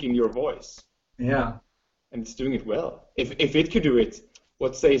mimicking your voice? Yeah. And it's doing it well. If it could do it,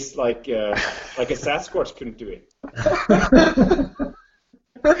 what says like a Sasquatch couldn't do it?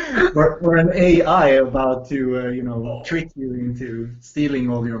 or an AI about to trick you into stealing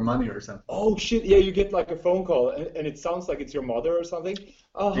all your money or something. Oh shit! Yeah, you get like a phone call and it sounds like it's your mother or something.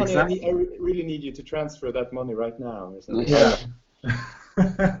 Oh honey, Exactly. I really need you to transfer that money right now. Or something. Yeah.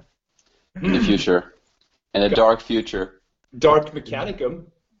 In the future. In a dark future. Dark Mechanicum.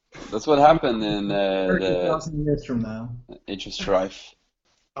 That's what happened in 30,000 years from now. Age of Strife.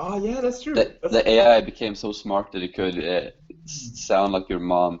 Oh yeah, that's true. The AI became so smart that it could sound like your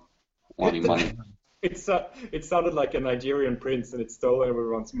mom wanting money. It sounded like a Nigerian prince and it stole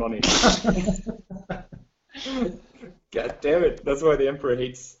everyone's money. God damn it! That's why the emperor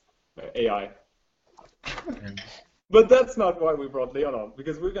hates AI. But that's not why we brought Leon on,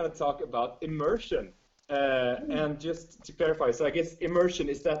 because we're going to talk about immersion. And just to clarify, so I guess immersion,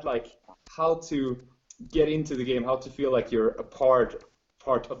 is that like how to get into the game, how to feel like you're a part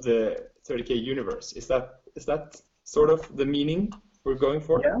of the 30K universe? Is that sort of the meaning we're going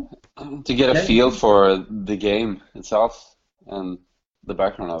for? Yeah. To get a feel for the game itself and the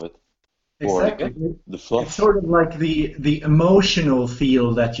background of it. Exactly. Or the fluff. It's sort of like the emotional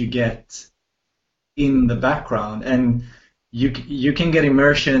feel that you get in the background, and you can get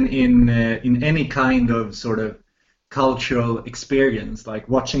immersion in any kind of sort of cultural experience, like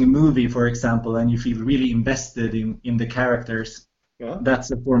watching a movie, for example, and you feel really invested in the characters. Yeah. That's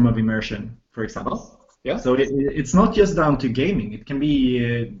a form of immersion, for example. Yeah. So it's not just down to gaming. It can be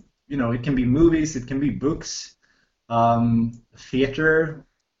it can be movies, it can be books, theater.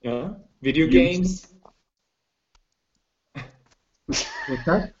 Yeah. Video games. What's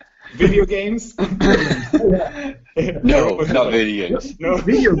that? Video games. No, not video games. No.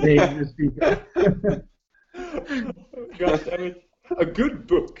 Video games. God damn it. A good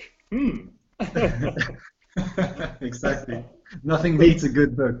book. Exactly. Nothing beats a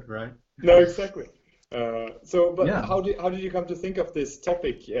good book, right? No, exactly. But Yeah. how did you come to think of this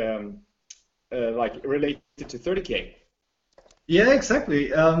topic, like related to 30K? Yeah,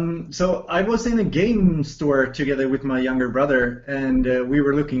 exactly. So I was in a game store together with my younger brother, and we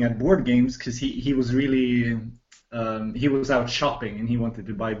were looking at board games because he was really he was out shopping and he wanted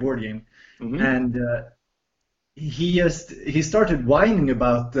to buy a board game, and he started whining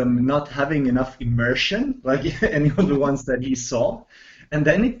about them not having enough immersion, like any of the ones that he saw, and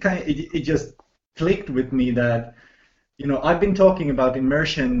then it just clicked with me that I've been talking about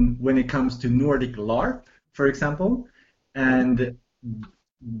immersion when it comes to Nordic LARP, for example. And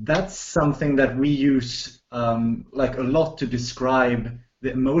that's something that we use like a lot to describe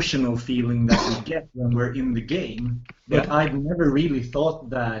the emotional feeling that we get when we're in the game. But I've never really thought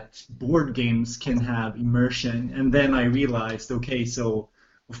that board games can have immersion. And then I realized, okay, so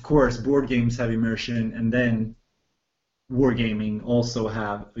of course board games have immersion, and then wargaming also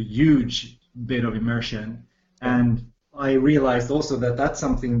have a huge bit of immersion. And I realized also that that's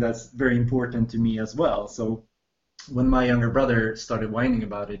something that's very important to me as well. So when my younger brother started whining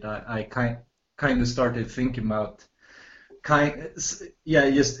about it, I kind of started thinking about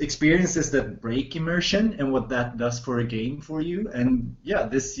just experiences that break immersion and what that does for a game for you. And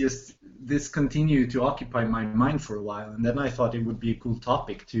this continued to occupy my mind for a while, and then I thought it would be a cool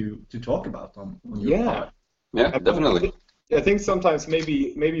topic to talk about on your pod. Yeah, definitely. I think sometimes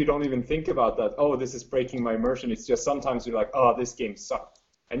maybe you don't even think about that. Oh, this is breaking my immersion. It's just sometimes you're like, oh, this game sucked.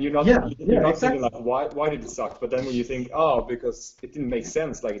 And you're not exactly. thinking like, why did it suck? But then when you think, oh, because it didn't make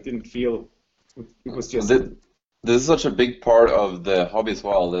sense, like it didn't feel, it was just. This is such a big part of the hobby as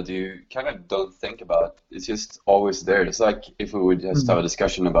well that you kind of don't think about. It's just always there. It's like if we would just have a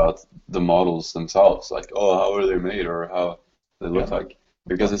discussion about the models themselves, like, oh, how are they made or how they look like,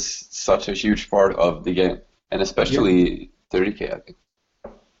 because it's such a huge part of the game, and especially 30K, I think.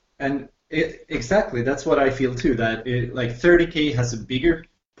 And exactly, that's what I feel too. That like 30K has a bigger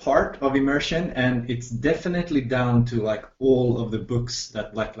part of immersion, and it's definitely down to like all of the books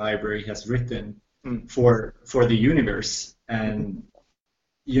that Black Library has written for the universe. And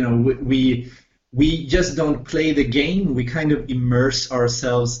you know, we just don't play the game. We kind of immerse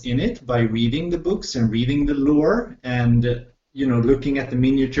ourselves in it by reading the books and reading the lore and you know, looking at the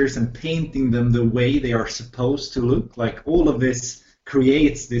miniatures and painting them the way they are supposed to look. Like all of this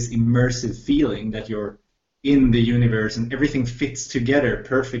creates this immersive feeling that you're in the universe and everything fits together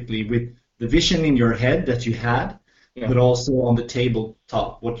perfectly with the vision in your head that you had, but also on the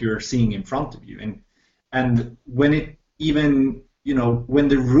tabletop, what you're seeing in front of you. And when it even, you know, when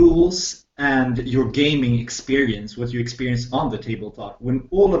the rules and your gaming experience, what you experience on the tabletop, when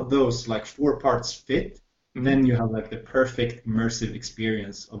all of those like 4 parts fit, then you have like the perfect immersive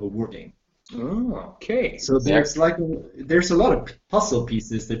experience of a war game. Oh, okay. So there's there's a lot of puzzle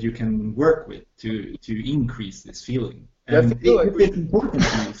pieces that you can work with to increase this feeling. And it's important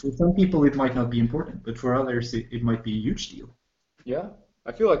to you. For some people it might not be important, but for others it might be a huge deal. Yeah,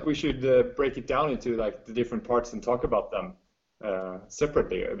 I feel like we should break it down into like the different parts and talk about them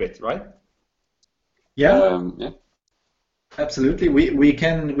separately a bit, right? Yeah. Absolutely, we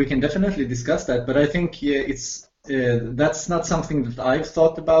can definitely discuss that, but I think it's that's not something that I've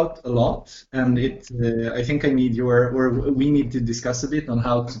thought about a lot, and I think we need to discuss a bit on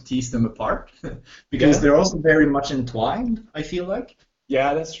how to tease them apart, because they're also very much entwined, I feel like.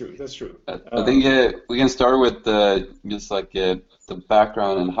 Yeah, that's true. That's true. I think we can start with just like the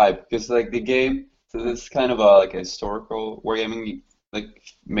background and hype, because like the game, so this is kind of a like a historical wargaming, like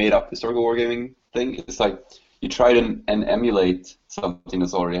made up historical wargaming thing. It's like you try to emulate something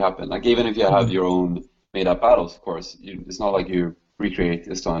that's already happened. Like even if you have your own made-up battles, of course, it's not like you recreate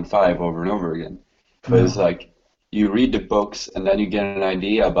Estland 5 over and over again. But it's like you read the books and then you get an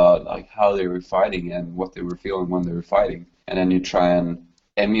idea about like how they were fighting and what they were feeling when they were fighting, and then you try and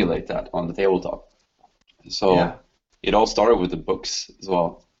emulate that on the tabletop. So it all started with the books as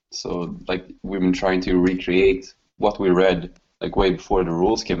well. So like we've been trying to recreate what we read like way before the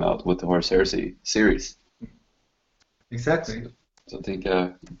rules came out with the Horus Heresy series. Exactly. So I think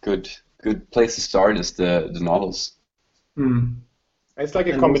a good place to start is the novels. It's like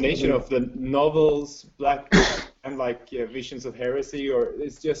a combination of the novels, Black and like Visions of Heresy, or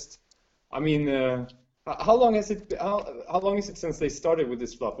it's just, I mean, how long is it since they started with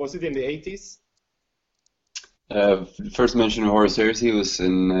this fluff? Was it in the 80s? First mention of Horus Heresy was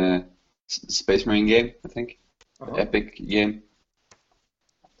in Space Marine game, I think. Epic game.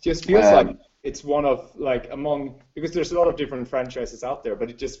 It just feels like it's one of like because there's a lot of different franchises out there, but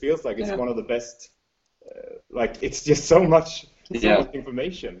it just feels like it's one of the best. Like it's just so much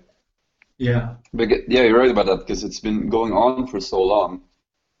information. Yeah. But you're right about that, because it's been going on for so long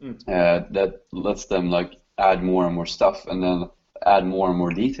that lets them like add more and more stuff, and then add more and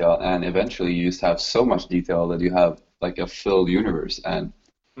more detail, and eventually you just have so much detail that you have like a filled universe, and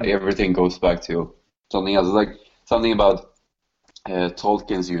like, everything goes back to something else. Like something about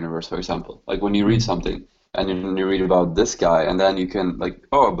Tolkien's universe, for example. Like when you read something and you read about this guy, and then you can like,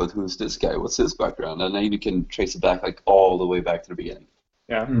 oh, but who's this guy? What's his background? And then you can trace it back like all the way back to the beginning.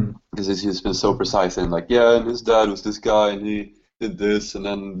 Yeah. Because it's just been so precise, and like, and his dad was this guy, and he did this, and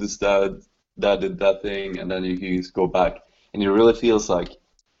then this dad did that thing, and then you can just go back, and it really feels like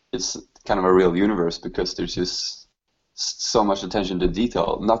it's kind of a real universe, because there's just so much attention to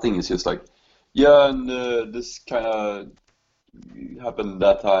detail. Nothing is just like, and this kind of happened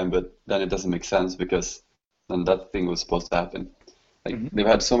that time, but then it doesn't make sense because then that thing was supposed to happen. Like they've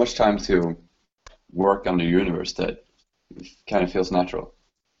had so much time to work on the universe that it kind of feels natural.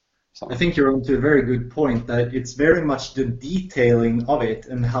 I think you're onto a very good point, that it's very much the detailing of it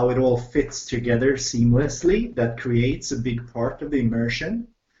and how it all fits together seamlessly that creates a big part of the immersion.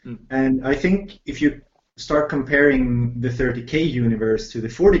 And I think if you start comparing the 30K universe to the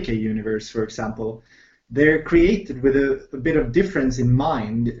 40K universe, for example, they're created with a bit of difference in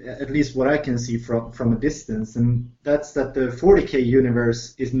mind, at least what I can see from a distance, and that's that the 40K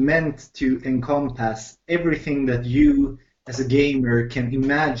universe is meant to encompass everything that you as a gamer can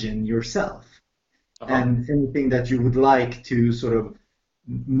imagine yourself, and anything that you would like to sort of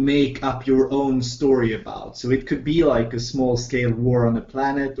make up your own story about. So it could be like a small-scale war on a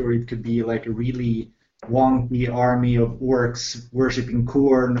planet, or it could be like a really wonky army of orcs worshipping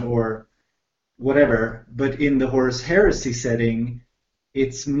Khorne, or whatever. But in the Horus Heresy setting,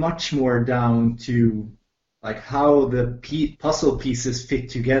 it's much more down to like how the puzzle pieces fit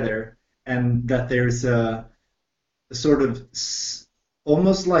together, and that there's a sort of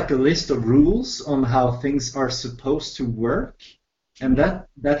almost like a list of rules on how things are supposed to work, and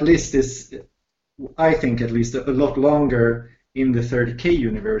that list is, I think at least, a lot longer in the 30K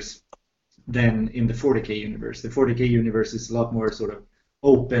universe than in the 40K universe. The 40K universe is a lot more sort of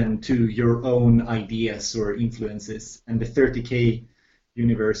open to your own ideas or influences, and the 30K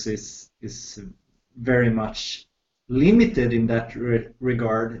universe is very much limited in that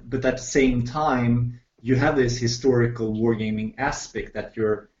regard, but at the same time you have this historical wargaming aspect that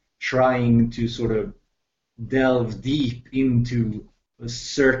you're trying to sort of delve deep into a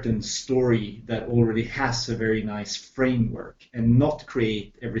certain story that already has a very nice framework and not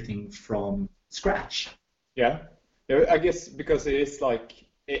create everything from scratch. Yeah, I guess because it is like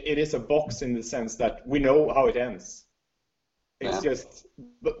it is a box in the sense that we know how it ends. It's just,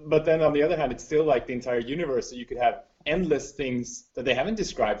 but then on the other hand, it's still like the entire universe. So you could have endless things that they haven't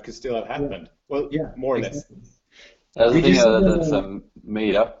described could still have happened. Well, more or less. That's the thing that's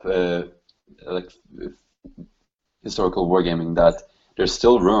made up, like historical wargaming, that there's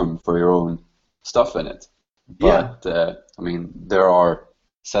still room for your own stuff in it. But I mean, there are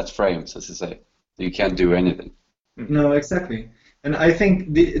set frames, as you say. You can't do anything. No, exactly. And I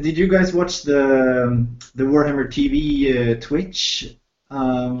think, did you guys watch the Warhammer TV Twitch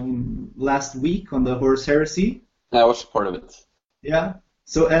last week on the Horus Heresy? I watched part of it. Yeah.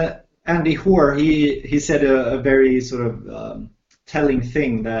 So Andy Hoare, he said a very sort of telling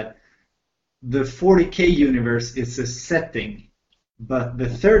thing, that the 40K universe is a setting, but the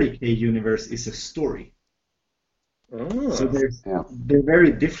 30K universe is a story. So they're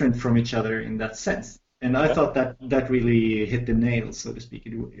very different from each other in that sense. And I thought that really hit the nail, so to speak.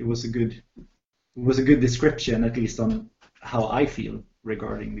 It was a good description, at least on how I feel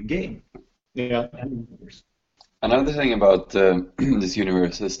regarding the game. Yeah. Another thing about this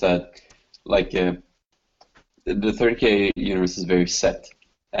universe is that, like, the 30K universe is very set,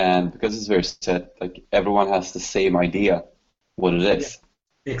 and because it's very set, like, everyone has the same idea what it is.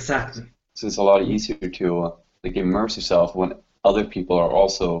 Yeah. Exactly. So it's a lot easier to like immerse yourself when other people are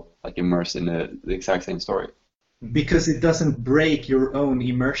also like immersed in the exact same story. Because it doesn't break your own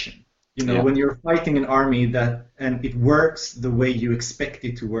immersion. You know, when you're fighting an army and it works the way you expect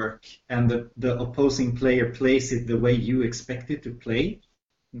it to work, and the opposing player plays it the way you expect it to play,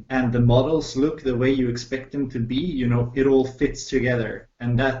 and the models look the way you expect them to be, you know, it all fits together,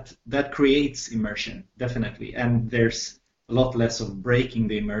 and that creates immersion, definitely. And there's a lot less of breaking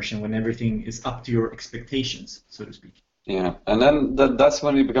the immersion when everything is up to your expectations, so to speak. Yeah, and then that's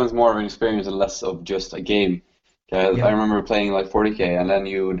when it becomes more of an experience and less of just a game. I remember playing like 40K, and then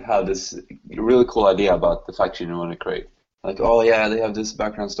you would have this really cool idea about the faction you want to create. Like, oh yeah, they have this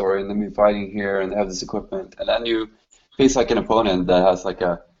background story, and they're fighting here, and they have this equipment, and then you face like an opponent that has like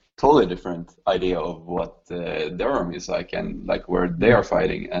a totally different idea of what their army is like, and like where they are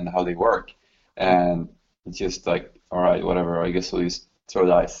fighting and how they work, and it's just like, all right, whatever, I guess we'll just throw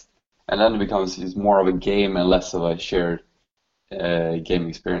dice. And then it becomes just more of a game and less of a shared game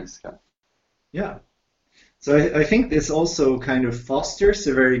experience. Yeah. So I think this also kind of fosters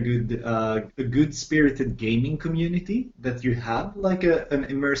a very good spirited gaming community, that you have like an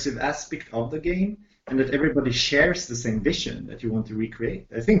immersive aspect of the game, and that everybody shares the same vision that you want to recreate.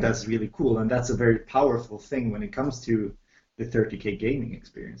 I think that's really cool, and that's a very powerful thing when it comes to the 30K gaming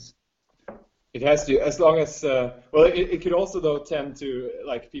experience. It has to, as long as, well, it could also, though, tend to,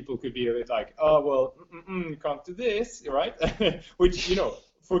 like, people could be a bit like, oh, well, you can't do this, right? Which, you know,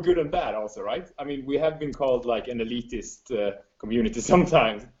 for good and bad also, right? I mean, we have been called, like, an elitist community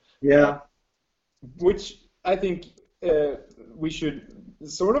sometimes. Yeah. Which I think we should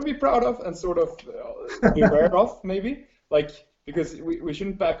sort of be proud of and sort of be aware of, maybe. Like, because we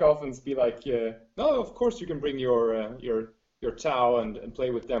shouldn't back off and be like, no, of course you can bring your Tau and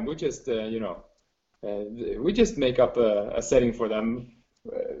play with them. We just, you know, we just make up a setting for them.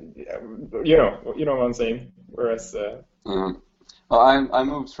 You know what I'm saying. Whereas, well, I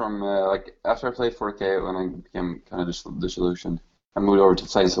moved from like after I played 4K, when I became kind of disillusioned, I moved over to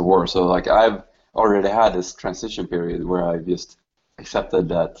Flames of War. So like I've already had this transition period where I just accepted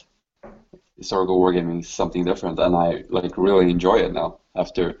that historical wargaming is something different, and I like really enjoy it now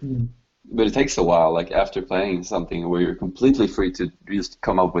after. But it takes a while, like after playing something where you're completely free to just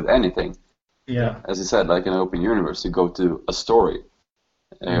come up with anything. Yeah. As you said, like an open universe, you go to a story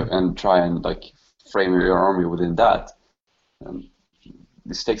and try and like frame your army within that.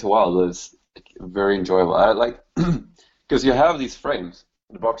 This takes a while, but it's very enjoyable. I like because you have these frames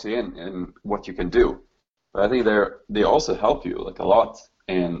that box you in and what you can do. But I think they also help you like a lot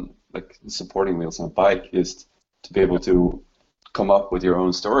in like supporting wheels on a bike, just to be able to come up with your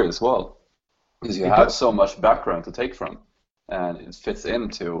own story as well, because you have so much background to take from, and it fits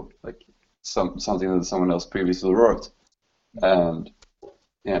into like something that someone else previously wrote, and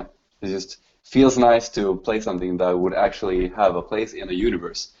yeah, it's just feels nice to play something that would actually have a place in a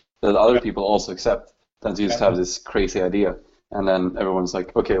universe that other people also accept than to just have this crazy idea. And then everyone's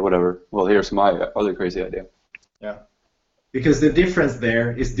like, okay, whatever. Well, here's my other crazy idea. Yeah. Because the difference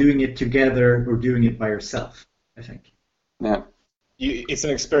there is doing it together or doing it by yourself, I think. Yeah. It's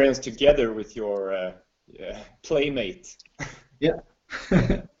an experience together with your playmate. Yeah.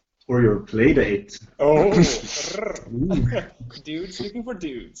 Or your playdate. Oh, dudes looking for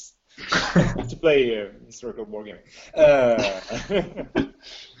dudes to play historical wargaming.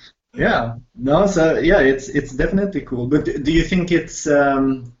 Yeah. No. So yeah, it's definitely cool. But do you think it's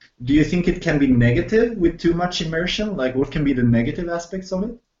do you think it can be negative with too much immersion? Like, what can be the negative aspects of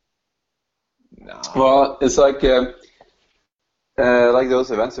it? No. Well, it's like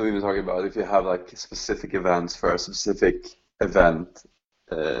those events that we were talking about. If you have like specific events for a specific event,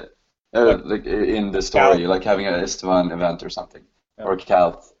 like in the story, Cal. like having an Istvan event or something, or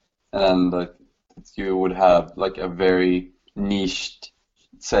Calt, and like you would have like a very niched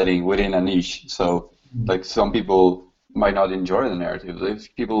setting within a niche. So like some people might not enjoy the narrative.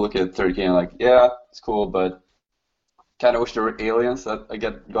 If people look at 30K and like, yeah, it's cool, but kind of wish there were aliens. That I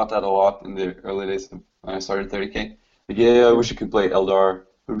got that a lot in the early days when I started 30K. Like, yeah, I wish I could play Eldar.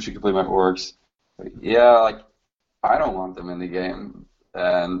 I wish I could play my orcs. Like, yeah, like I don't want them in the game,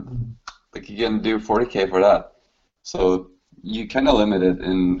 and like you can do 40K for that. So you kind of limit it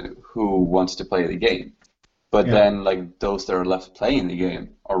in who wants to play the game. But then like those that are left playing the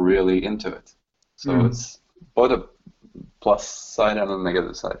game are really into it. So it's both a plus side and a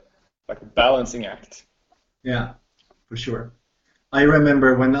negative side. Like a balancing act. Yeah, for sure. I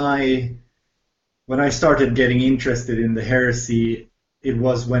remember when I started getting interested in the heresy, it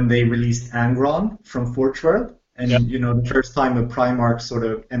was when they released Angron from Forge World, and you know, the first time a Primarch sort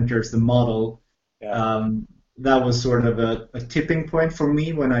of enters the model, that was sort of a tipping point for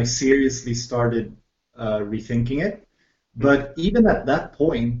me when I seriously started rethinking it. But even at that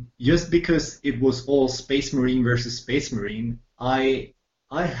point, just because it was all Space Marine versus Space Marine, I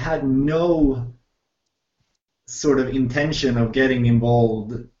had no sort of intention of getting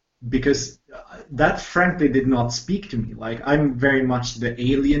involved, because that frankly did not speak to me. Like, I'm very much the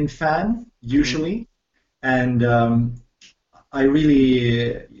Alien fan usually, and I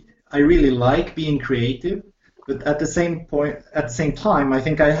really like being creative. But at the same time, I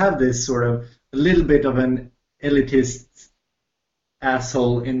think I have this sort of a little bit of an elitist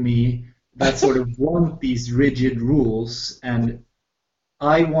asshole in me that sort of want these rigid rules, and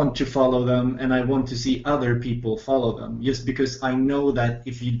I want to follow them, and I want to see other people follow them, just because I know that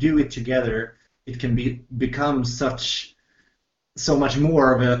if you do it together, it can become so much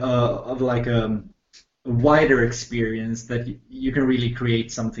more of a wider experience that you can really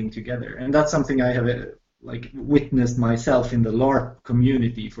create something together. And that's something I have like witnessed myself in the LARP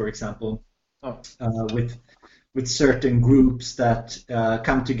community, for example, with certain groups that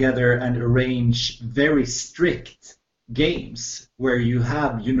come together and arrange very strict games where you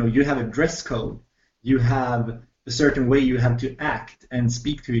have a dress code, you have a certain way you have to act and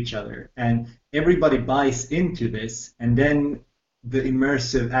speak to each other, and everybody buys into this, and then the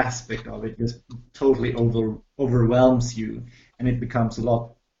immersive aspect of it just totally overwhelms you, and it becomes a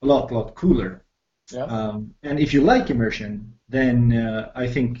lot cooler. Yeah. And if you like immersion, then I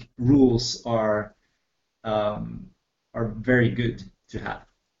think rules are very good to have.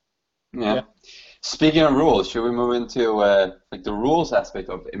 Yeah. Speaking of rules, should we move into like the rules aspect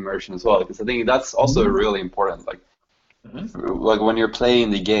of immersion as well? Because I think that's also really important. Like, like when you're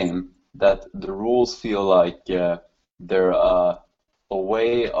playing the game, that the rules feel like they're a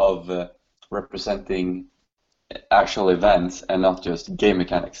way of representing actual events and not just game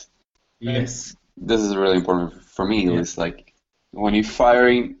mechanics. Yes. This is really important for me. It's like when you're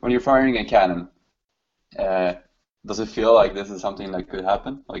firing a cannon. Does it feel like this is something that could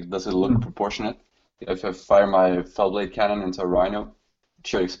happen? Like, does it look proportionate? If I fire my Fellblade cannon into a Rhino, it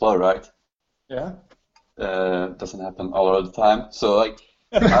should explode, right? Yeah. Doesn't happen all of the time. So, like,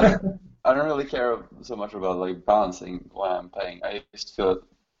 I don't really care so much about like balancing when I'm playing. I just feel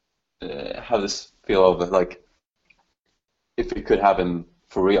have this feel of like if it could happen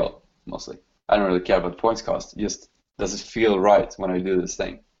for real, mostly. I don't really care about the points cost. Just does it feel right when I do this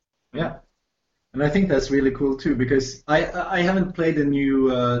thing? Yeah. And I think that's really cool too, because I haven't played the new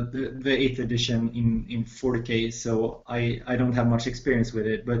the 8th edition in 40K, so I don't have much experience with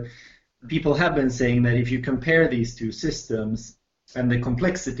it. But people have been saying that if you compare these two systems and the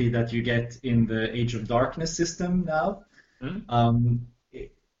complexity that you get in the Age of Darkness system now,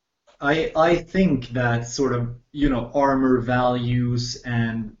 I think that sort of armor values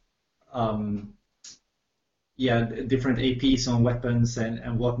and different APs on weapons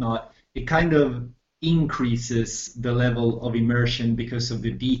and whatnot it kind of increases the level of immersion because of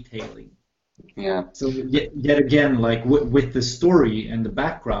the detailing. Yeah. So yet again, like with the story and the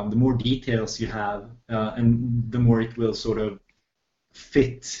background, the more details you have, and the more it will sort of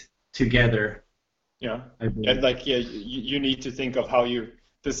fit together. Yeah, I believe. and like you need to think of how you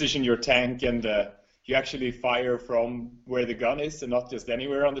position your tank, and you actually fire from where the gun is and not just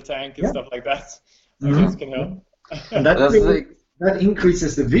anywhere on the tank and stuff like that. I guess can help. And that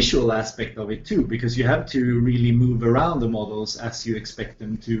increases the visual aspect of it too, because you have to really move around the models as you expect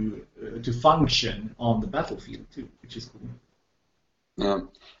them to function on the battlefield too, which is cool. Yeah,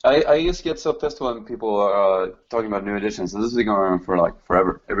 I just get so pissed when people are talking about new editions, and this has been going on for like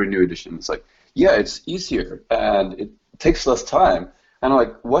forever. Every new edition, it's like, yeah, it's easier and it takes less time. And I'm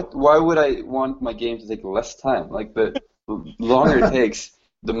like, what? Why would I want my game to take less time? Like the longer it takes,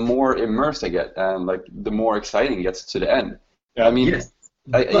 the more immersed I get, and like the more exciting it gets to the end. Yeah, I mean, yes.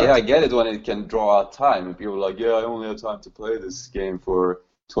 I get it when it can draw out time, and people are like, yeah, I only have time to play this game for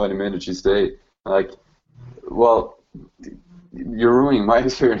 20 minutes each day. I'm like, well, you're ruining my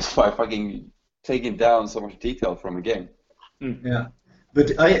experience by fucking taking down so much detail from a game. Yeah.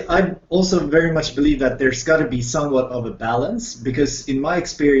 But I also very much believe that there's got to be somewhat of a balance, because in my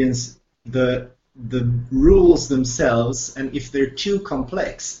experience, the rules themselves, and if they're too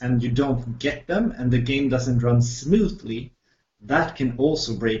complex and you don't get them and the game doesn't run smoothly, that can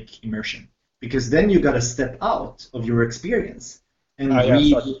also break immersion, because then you got to step out of your experience and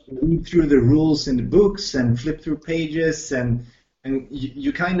read through the rules in the books and flip through pages, and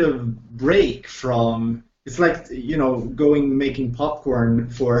you kind of break from. It's like, you know, making popcorn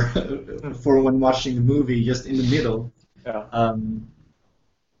for when watching the movie just in the middle. Yeah.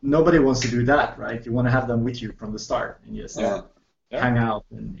 Nobody wants to do that, right? You want to have them with you from the start and just hang out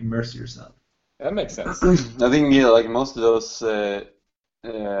and immerse yourself. That makes sense. I think like most of those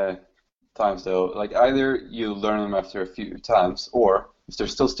times though, like either you learn them after a few times, or if they're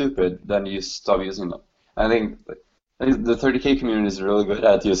still stupid, then you stop using them. I think the 30K community is really good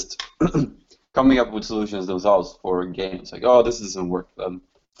at just coming up with solutions themselves for games. Like, oh, this doesn't work,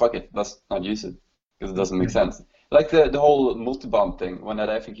 fuck it, let's not use it, because it doesn't make sense. Like the whole multi-bomb thing, when that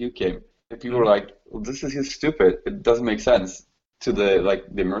FAQ came, people were like, well, this is just stupid, it doesn't make sense to the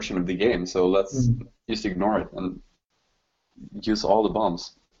immersion of the game, so let's just ignore it and use all the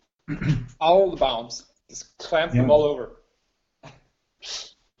bombs. All the bombs. Just clamp them all over.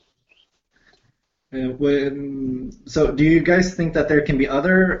 So do you guys think that there can be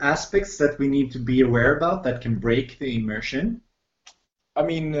other aspects that we need to be aware about that can break the immersion? I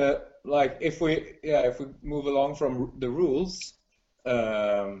mean, like if we move along from the rules,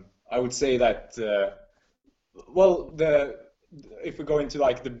 I would say that if we go into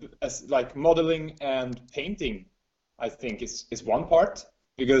like modeling and painting, I think is one part,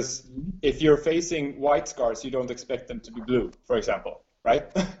 because if you're facing white scars, you don't expect them to be blue, for example, right?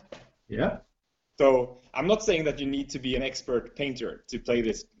 Yeah. So I'm not saying that you need to be an expert painter to play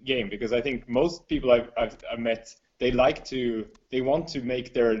this game, because I think most people I've met, they want to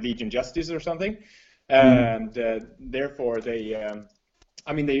make their Legion justice or something, and therefore they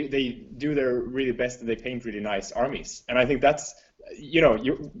do their really best and they paint really nice armies. And I think that's,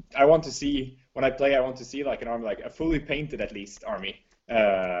 I want to see, when I play, I want to see like an army, like a fully painted at least army,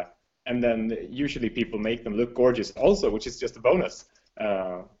 and then usually people make them look gorgeous also, which is just a bonus.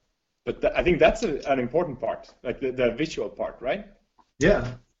 But I think that's an important part, like the visual part, right?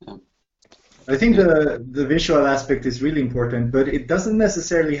 Yeah. I think the visual aspect is really important, but it doesn't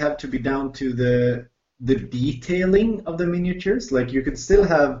necessarily have to be down to the detailing of the miniatures. Like, you could still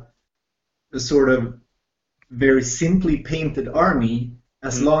have a sort of very simply painted army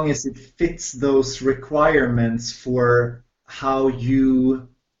as long as it fits those requirements for how you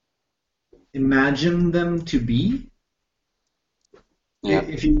imagine them to be. Yeah.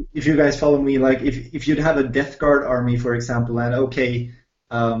 If you guys follow me, like if you'd have a Death Guard army, for example,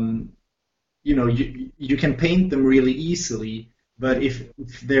 and you can paint them really easily, but if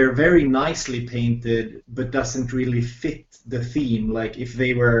they're very nicely painted but doesn't really fit the theme, like if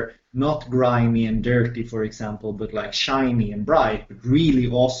they were not grimy and dirty, for example, but like shiny and bright, but really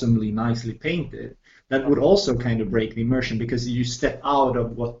awesomely nicely painted, that would also kind of break the immersion, because you step out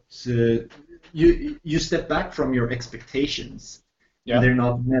of what you step back from your expectations. Yeah. And they're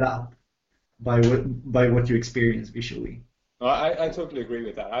not met up by what you experience visually. I totally agree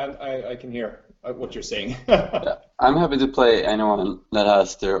with that. I can hear what you're saying. I'm happy to play anyone that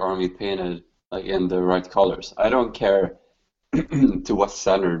has their army painted like in the right colors. I don't care to what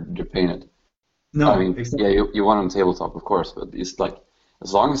standard they're painted. No, I mean, exactly. Yeah, you want them tabletop, of course, but it's like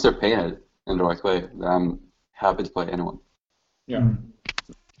as long as they're painted in the right way, then I'm happy to play anyone. Yeah.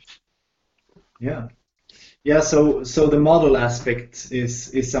 Yeah. Yeah, so the model aspect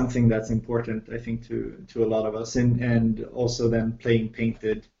is something that's important, I think, to a lot of us, and also then playing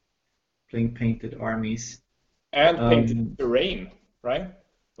painted armies. And painted Um, terrain, right?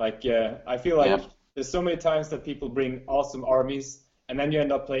 Like, I feel like Yeah. there's so many times that people bring awesome armies, and then you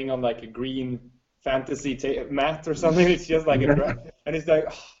end up playing on like a green fantasy mat or something. It's just like and it's like,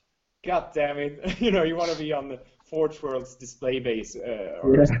 oh, God damn it, you want to be on the Forge World's display base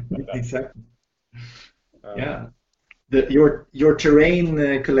or yeah, something like that. exactly. Uh, Yeah. Your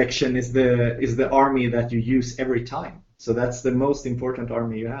terrain collection is the army that you use every time. So that's the most important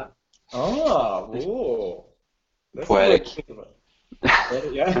army you have. whoa. That's a good way to Poetic. think about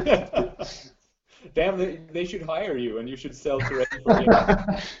it. Yeah. Damn, they should hire you and you should sell terrain for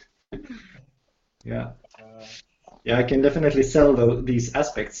games. Yeah. Uh, Yeah, I can definitely sell these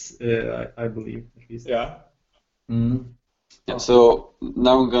aspects, I believe, at least. yeah. Mm. Yeah, so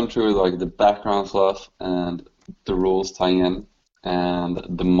now we've gone through like the background stuff and the rules tying in and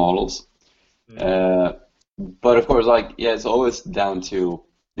the models. Uh, but of course, like yeah, it's always down to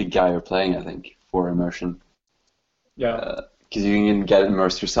the guy you're playing, I think, for immersion. Yeah. Because you can get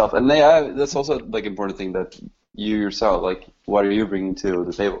immersed yourself, and yeah, that's also like important thing that you yourself, like, what are you bringing to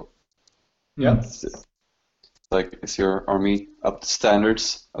the table? Yeah. It's, like, is your army up to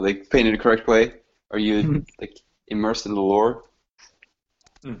standards? Are they painted the correct way? Are you like immersed in the lore?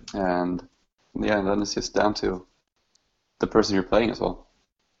 And yeah, then it's just down to the person you're playing as well.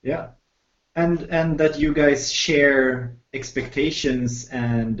 Yeah. And that you guys share expectations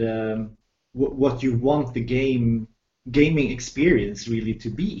and what you want the gaming experience really to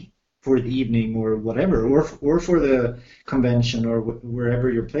be for the evening or whatever, or for the convention or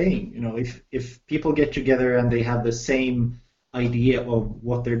wherever you're playing. If people get together and they have the same idea of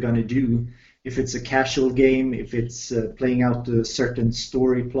what they're gonna do, if it's a casual game, if it's playing out a certain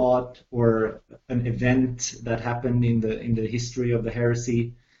story plot or an event that happened in the history of the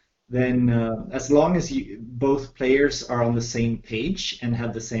heresy, then as long as both players are on the same page and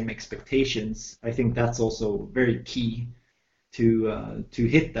have the same expectations, I think that's also very key to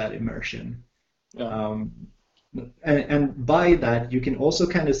hit that immersion. Yeah. And by that, you can also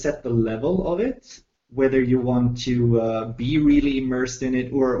kind of set the level of it, whether you want to be really immersed in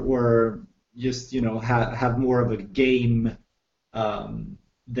it or just have more of a game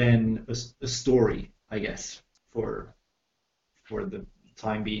than a story, I guess, for the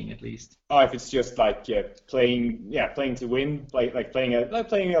time being at least. Oh, if it's just like playing to win, like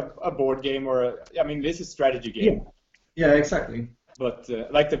playing a board game I mean, this is strategy game. Yeah, exactly. But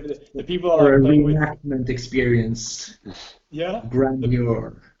like the people Or are a like playing with, reenactment experience, yeah,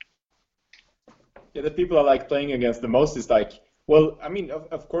 grandeur. the people are like playing against the most is like, well, I mean,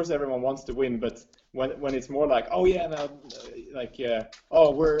 of course everyone wants to win, but when it's more like, oh yeah, now like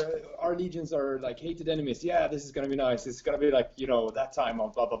our legions are like hated enemies. Yeah, this is gonna be nice. It's gonna be like that time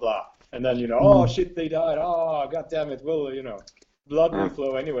on blah blah blah, and then oh shit, they died. Oh god damn it. Well, blood will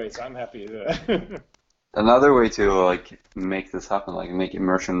flow anyways. I'm happy. Another way to like make this happen, like make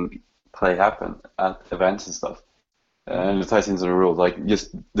immersion play happen at events and stuff, and it ties into the rules, like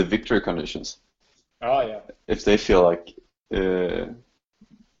just the victory conditions. Oh yeah. If they feel like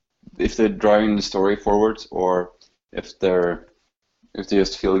if they're driving the story forwards, or if they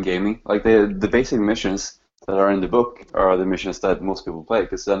just feel gaming, like the basic missions that are in the book are the missions that most people play,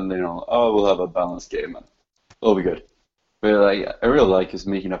 because then they know, oh, we'll have a balanced game and it'll be good. But like I really like just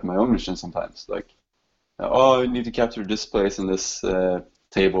making up my own missions sometimes, like oh, I need to capture this place in this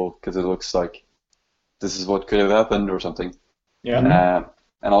table because it looks like this is what could have happened or something. Yeah.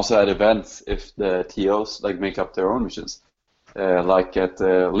 And also at events, if the TOs like make up their own missions, like at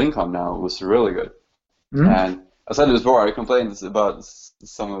Lincoln now, it was really good. And I said it before, I complained about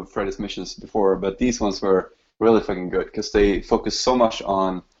some of Freddy's missions before, but these ones were really fucking good because they focus so much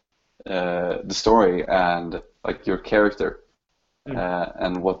on the story and like your character.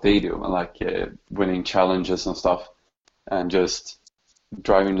 And what they do, and like winning challenges and stuff, and just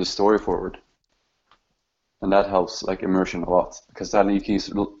driving the story forward, and that helps like immersion a lot because then you can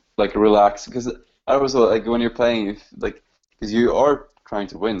like relax. Because I also like when you're playing, because you are trying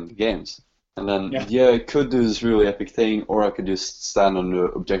to win games, and then I could do this really epic thing, or I could just stand on the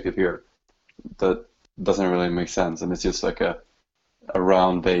objective here. That doesn't really make sense, and it's just like a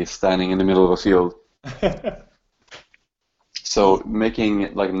round base standing in the middle of a field. So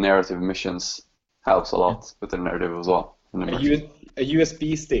making like narrative missions helps a lot with the narrative as well. A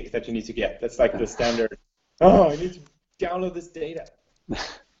USB stick that you need to get. That's like the standard. Oh, I need to download this data.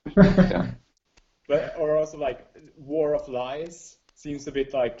 Yeah. But or also like War of Lies seems a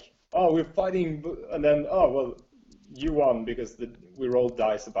bit like, oh, we're fighting, and then oh well, you won because we rolled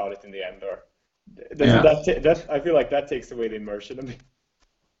dice about it in the end, or Doesn't that I feel like that takes away the immersion. I mean,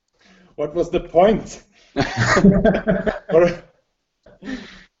 what was the point?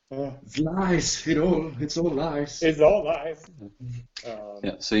 It's lies. It's all lies. It's all lies.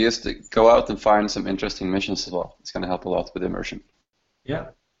 Yeah, so you just go out and find some interesting missions as well. It's going to help a lot with immersion. Yeah,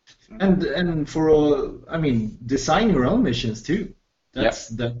 and for all, I mean, design your own missions too. That's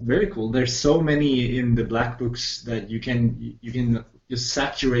very cool. There's so many in the black books that you can just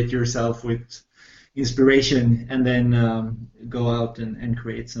saturate yourself with inspiration and then go out and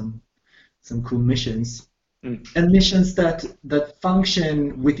create some cool missions. And missions that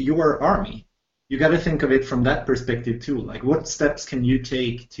function with your army. You got to think of it from that perspective too. Like, what steps can you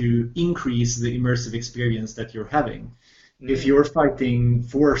take to increase the immersive experience that you're having? If you're fighting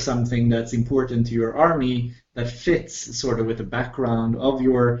for something that's important to your army that fits sort of with the background of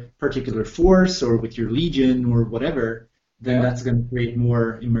your particular force or with your legion or whatever, then that's going to create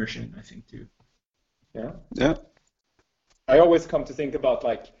more immersion, I think, too. Yeah. I always come to think about,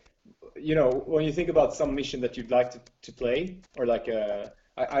 like, you know, when you think about some mission that you'd like to play, or like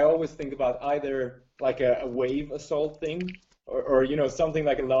I always think about either like a wave assault thing, or you know, something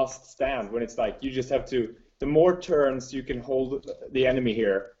like a Last Stand, when it's like you just have to, the more turns you can hold the enemy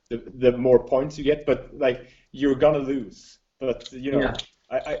here, the more points you get, but like you're gonna lose. But you know,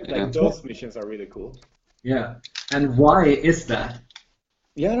 I like those missions are really cool. Yeah, and why is that?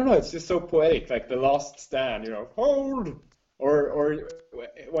 Yeah, I don't know. It's just so poetic, like the Last Stand. You know, hold. Or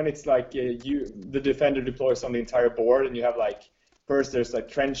when it's like the defender deploys on the entire board, and you have like, first there's like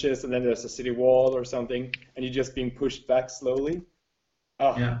trenches, and then there's a city wall or something, and you're just being pushed back slowly.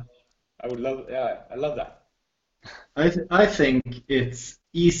 I love that. I think it's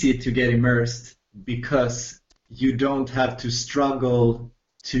easy to get immersed because you don't have to struggle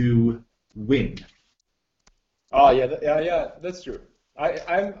to win. Oh yeah, that's true.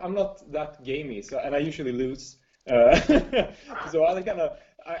 I'm not that gamey, and I usually lose. So I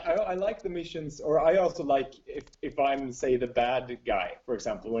like the missions, or I also like if I'm, say, the bad guy, for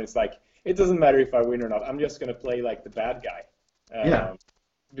example, when it's like, it doesn't matter if I win or not, I'm just gonna play like the bad guy.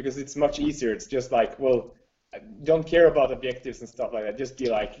 Because it's much easier. It's just like, well, I don't care about objectives and stuff like that. Just be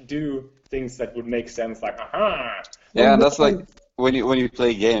like, do things that would make sense, like, aha. Yeah, that's like when you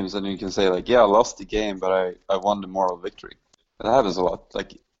play games and you can say like, yeah, I lost the game, but I won the moral victory. That happens a lot.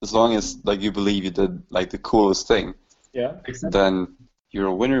 Like, as long as like you believe you did like the coolest thing, then you're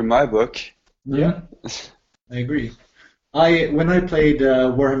a winner in my book. Yeah, I agree. When I played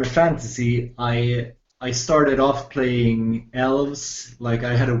Warhammer Fantasy, I started off playing elves. Like,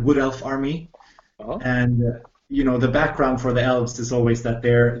 I had a wood elf army, and you know, the background for the elves is always that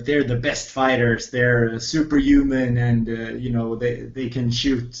they're the best fighters. They're superhuman, and you know, they can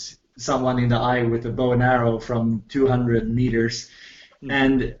shoot someone in the eye with a bow and arrow from 200 meters.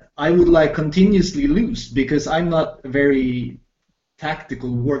 And I would like continuously lose because I'm not a very tactical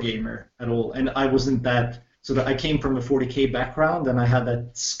wargamer at all, and I wasn't that. So that I came from a 40k background, and I had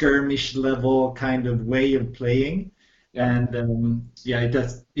that skirmish level kind of way of playing, and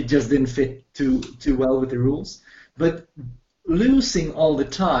it just didn't fit too well with the rules. But losing all the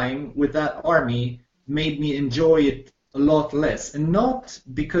time with that army made me enjoy it a lot less, and not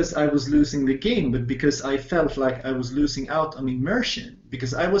because I was losing the game, but because I felt like I was losing out on immersion,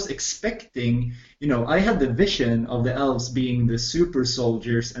 because I was expecting, you know, I had the vision of the elves being the super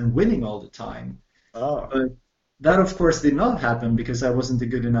soldiers and winning all the time. But that, of course, did not happen because I wasn't a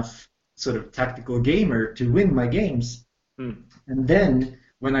good enough sort of tactical gamer to win my games. And then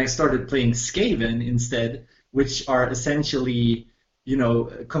when I started playing Skaven instead, which are essentially, you know,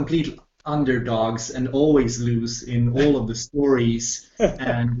 complete underdogs and always lose in all of the stories,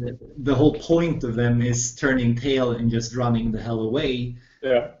 and the whole point of them is turning tail and just running the hell away.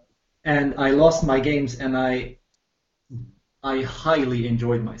 And I lost my games, and I highly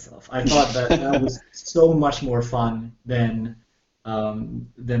enjoyed myself. I thought that was so much more fun than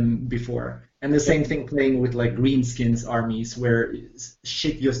before. And the same thing playing with like Greenskins armies, where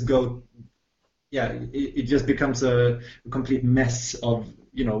shit just go, it just becomes a complete mess of,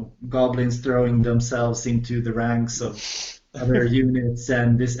 you know, goblins throwing themselves into the ranks of other units,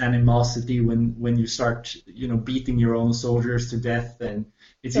 and this animosity when you start, you know, beating your own soldiers to death, and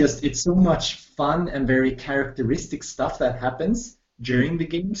it's so much fun and very characteristic stuff that happens during the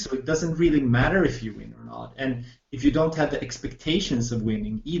game, so it doesn't really matter if you win or not, and if you don't have the expectations of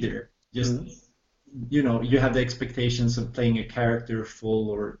winning either, just you know, you have the expectations of playing a characterful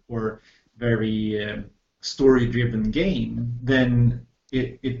or very story-driven game, then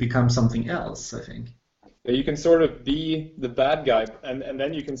it becomes something else, I think. You can sort of be the bad guy, and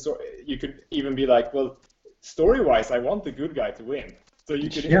then you could even be like, well, story-wise, I want the good guy to win. So you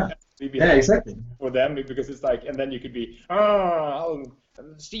could Be Yeah, exactly. for them, because it's like, and then you could be, I'll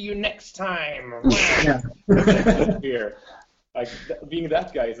see you next time. Yeah. Here, like being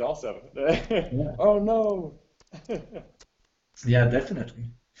that guy is awesome. Yeah. Oh no. Yeah, definitely.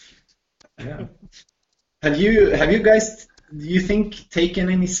 Yeah. Have you guys, do you think, taken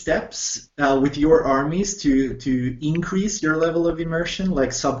any steps with your armies to increase your level of immersion,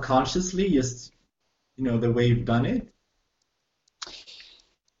 like subconsciously, just the way you've done it?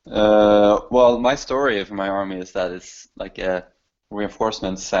 Well, my story of my army is that it's like a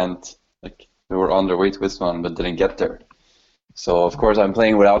reinforcement sent, like they were on their way to Wismar but didn't get there. So of course I'm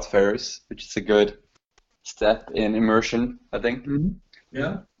playing without Ferris, which is a good step in immersion, I think. Mhm.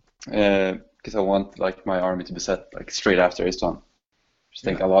 Yeah. Because I want like my army to be set like straight after Istan. I just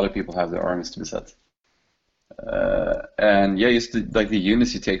think a lot of people have their armies to be set. And yeah, just like the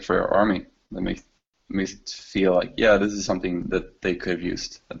units you take for your army that makes it feel like, yeah, this is something that they could have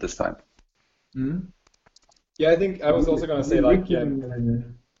used at this time. Mhm. Yeah, I think I was also gonna say like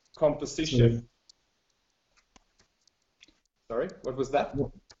composition. Sorry. Sorry, what was that?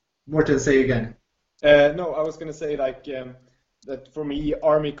 Morten, say again. No, I was gonna say like that for me,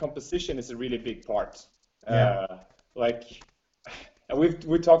 army composition is a really big part. Yeah. Like, and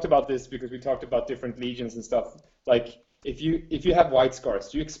we talked about this because we talked about different legions and stuff. Like, if you have White Scars,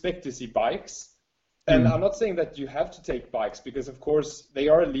 do you expect to see bikes? And I'm not saying that you have to take bikes, because of course they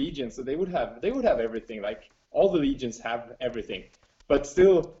are a legion, so they would have everything. Like all the legions have everything, but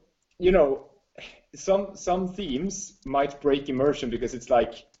still, some themes might break immersion because it's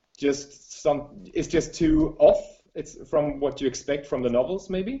like it's just too off. It's from what you expect from the novels,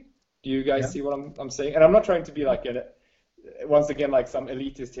 maybe. Do you guys see what I'm saying? And I'm not trying to be like once again like some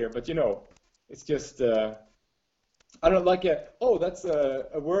elitist here, but it's just. I don't like that's a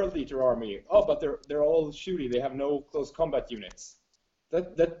World Eater army. Oh, but they're all shooty. They have no close combat units.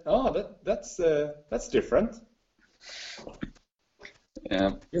 That's different.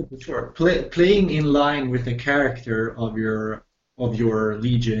 Yeah. Yeah, for sure. Playing in line with the character of your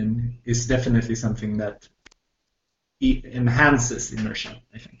legion is definitely something that enhances immersion,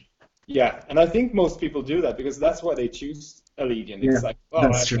 I think. Yeah, and I think most people do that because that's why they choose a legion. It's like,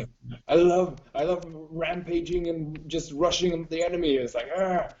 that's true. I love rampaging and just rushing the enemy. It's like,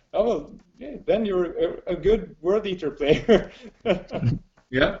 yeah, then you're a good World Eater player.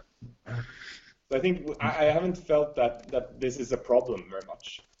 Yeah. So I think I haven't felt that this is a problem very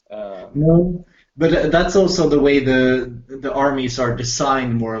much. No, but that's also the way the armies are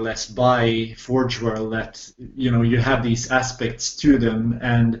designed, more or less, by Forge World. That you have these aspects to them,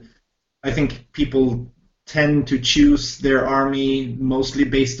 and I think people tend to choose their army mostly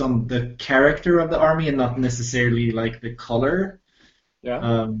based on the character of the army and not necessarily like the color,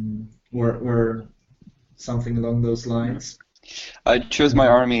 or something along those lines. I chose my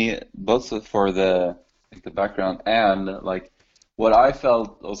army both for the background and like what I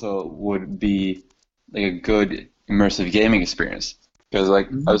felt also would be like a good immersive gaming experience, because like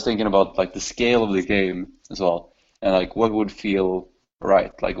I was thinking about like the scale of the game as well, and like what would feel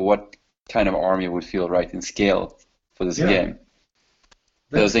right, like what kind of army would feel right in scale for this game.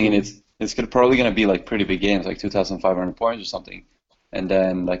 I was thinking it's probably gonna be like pretty big games, like 2,500 points or something, and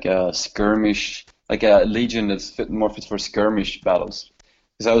then like a skirmish, like a legion that's more fit for skirmish battles.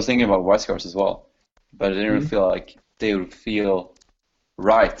 Because I was thinking about White Scars as well, but I didn't really feel like they would feel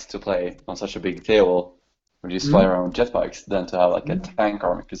right to play on such a big table where you just fly around with jetbikes than to have like a tank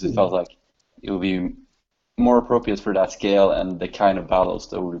army, because it felt like it would be more appropriate for that scale and the kind of battles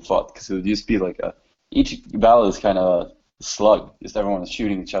that we fought, because it would just be like each battle is kind of a slug, just everyone is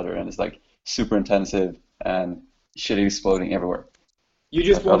shooting each other and it's like super intensive and shit exploding everywhere. You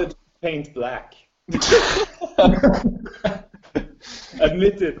just wanted to paint black.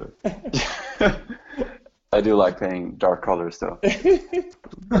 Admit it. I do like painting dark colors though.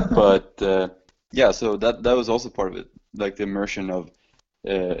 But yeah, so that was also part of it, like the immersion of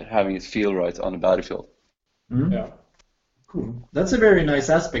having it feel right on the battlefield. Yeah. Cool. That's a very nice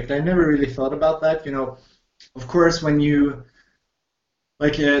aspect. I never really thought about that. Of course, when you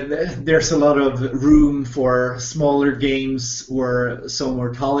there's a lot of room for smaller games or some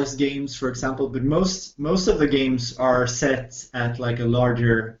Mortalis games, for example. But most of the games are set at like a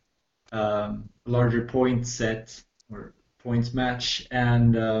larger point set or points match,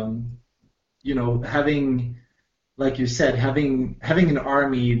 and having, like you said, having an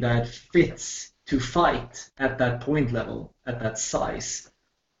army that fits to fight at that point level, at that size,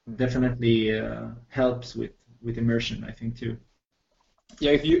 definitely helps with immersion, I think, too.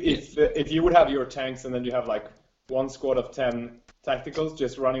 Yeah, if you would have your tanks and then you have like one squad of 10 tacticals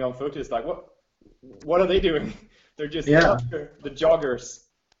just running on foot, it's like what are they doing? They're just the joggers.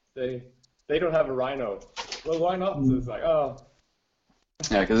 They don't have a rhino. Well, why not? So it's like, oh,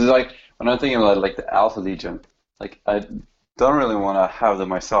 Yeah, because it's like when I'm thinking about like the Alpha Legion, like I don't really want to have them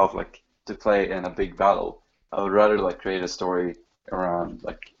myself like to play in a big battle. I would rather like create a story around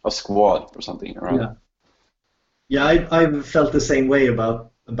like a squad or something around. Yeah. Yeah, I've felt the same way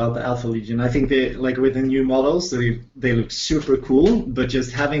about the Alpha Legion. I think they like with the new models, they look super cool, but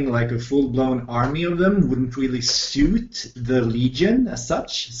just having like a full-blown army of them wouldn't really suit the Legion as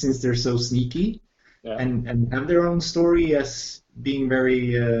such, since they're so sneaky yeah. and have their own story as being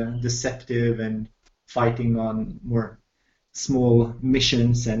very deceptive and fighting on more small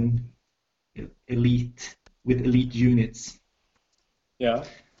missions and elite units. Yeah.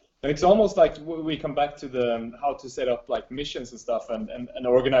 It's almost like we come back to the how to set up like missions and stuff and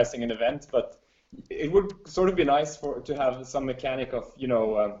organizing an event, but it would sort of be nice to have some mechanic of,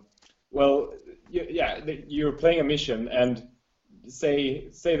 well, you're playing a mission and say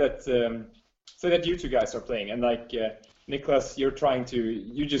that you two guys are playing and like Nicholas, you're trying to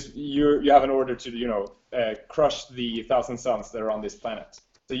you have an order to crush the 1,000 suns that are on this planet.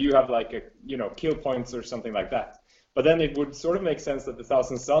 So you have like a kill points or something like that. But then it would sort of make sense that the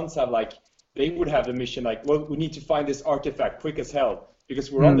 1,000 Suns they would have the mission like, well, we need to find this artifact quick as hell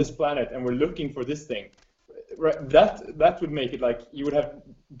because we're on this planet and we're looking for this thing. That would make it like you would have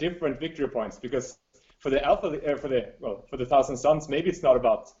different victory points because for the for the 1,000 Suns, maybe it's not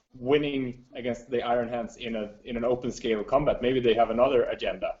about winning against the Iron Hands in an open scale combat. Maybe they have another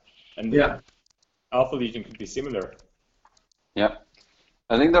agenda, and Alpha Legion could be similar. Yeah,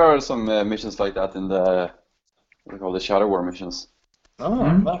 I think there are some missions like that in the what we call the Shadow War missions.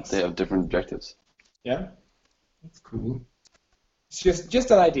 Oh, nice. They have different objectives. Yeah, that's cool. It's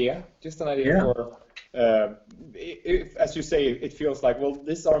just an idea. For if, as you say, it feels like, well,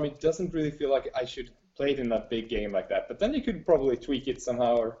 this army doesn't really feel like I should play it in a big game like that. But then you could probably tweak it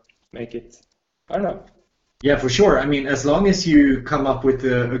somehow or make it, I don't know. Yeah, for sure. I mean, as long as you come up with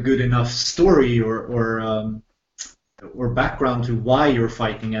a good enough story or background to why you're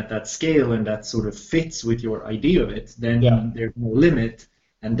fighting at that scale and that sort of fits with your idea of it, then there's no limit.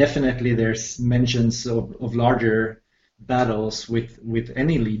 And definitely there's mentions of larger battles with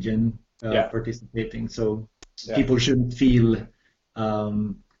any legion participating. So people shouldn't feel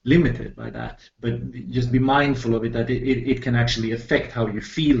limited by that. But just be mindful of it, that it can actually affect how you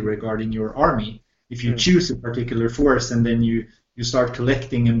feel regarding your army. If you choose a particular force and then you start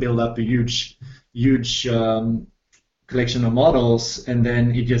collecting and build up a huge collection of models, and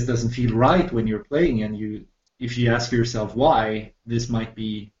then it just doesn't feel right when you're playing, and if you ask yourself why, this might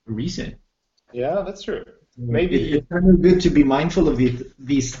be a reason. Yeah, that's true. Maybe it's kind of good to be mindful of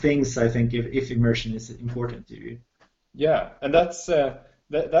these things, I think, if immersion is important to you. Yeah, and that's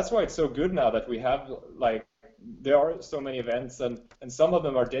why it's so good now that we have there are so many events, and some of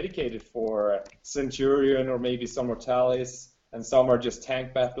them are dedicated for Centurion, or maybe some Mortalis, and some are just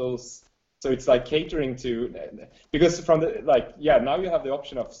tank battles. So it's like catering to, because from now you have the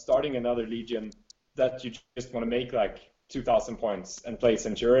option of starting another legion that you just want to make like 2,000 points and play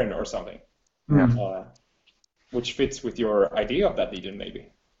Centurion or something, which fits with your idea of that legion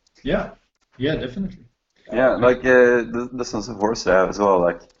maybe. Yeah, definitely. Yeah, like the Sons of Horse have as well,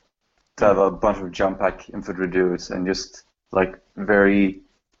 like to have a bunch of jump pack infantry dudes and just like very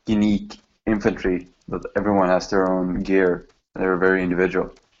unique infantry that everyone has their own gear and they're very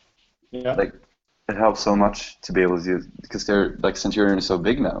individual. Yeah. Like it helps so much to be able to, because they're like Centurion is so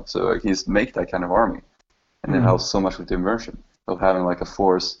big now, so like, you just make that kind of army, and it helps so much with the immersion of having like a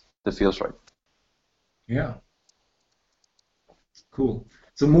force that feels right. Yeah. Cool.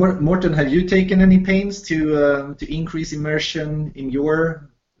 So Morten, have you taken any pains to increase immersion in your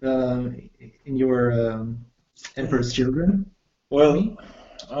Emperor's Children? Well,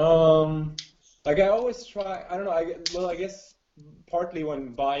 like I always try. I don't know. I guess partly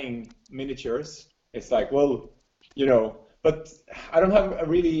when buying miniatures, it's like, well, but I don't have a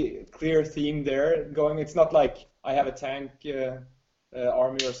really clear theme there going. It's not like I have a tank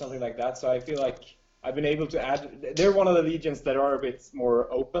army or something like that. So I feel like I've been able to add. They're one of the legions that are a bit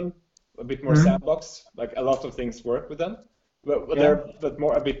more open, a bit more sandbox. Like a lot of things work with them, but they're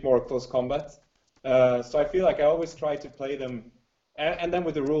a bit more close combat. So I feel like I always try to play them, and then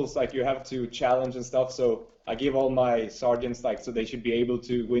with the rules, like you have to challenge and stuff. So I give all my sergeants so they should be able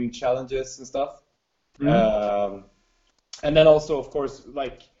to win challenges and stuff. And then also, of course,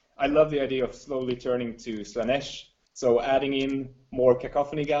 I love the idea of slowly turning to Slaanesh. So adding in more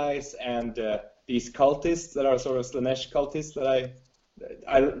Cacophony guys and these cultists that are sort of Slaanesh cultists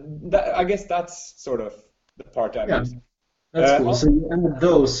I guess that's sort of the part I'm using. That's cool. So you add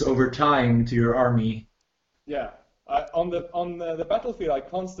those over time to your army. Yeah. On the battlefield, I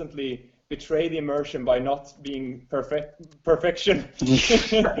constantly betray the immersion by not being perfection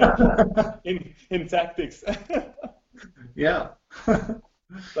in tactics. Yeah.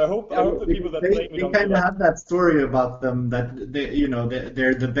 So I hope the people that play me they don't kind feel of like, have that story about them that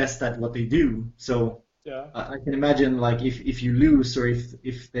they're the best at what they do. So yeah. I can imagine like if you lose or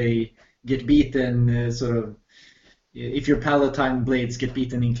if they get beaten, sort of if your Palatine blades get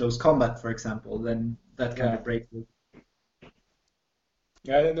beaten in close combat, for example, then that kind of breaks it.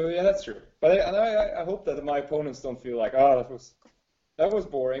 Yeah, that's true. But I hope that my opponents don't feel like, oh, that was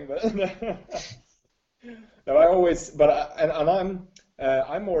boring. But no, I always,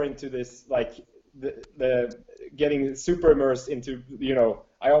 I'm more into this, like the getting super immersed into,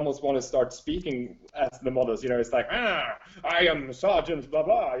 I almost want to start speaking as the models. It's like, I am Sergeant blah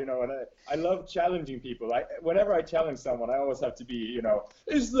blah, and I love challenging people. Whenever I challenge someone, I always have to be,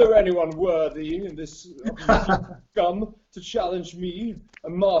 is there anyone worthy in this scum to challenge me, a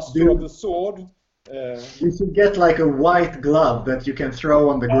master of the sword? You should get like a white glove that you can throw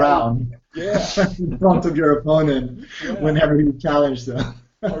on the ground in front of your opponent whenever you challenge them.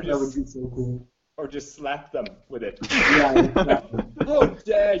 That would be so cool. Or just slap them with it. Yeah, exactly. How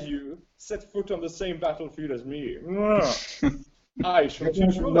dare you set foot on the same battlefield as me? I shall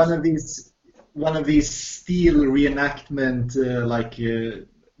choose one of these steel reenactment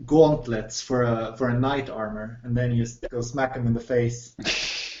gauntlets for a knight armor, and then you just go smack them in the face.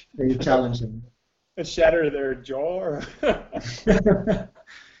 Then you challenge them. And shatter their jaw.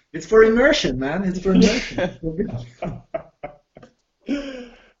 It's for immersion, man. It's for immersion.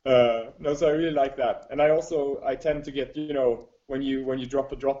 No, so I really like that, and I tend to get, when you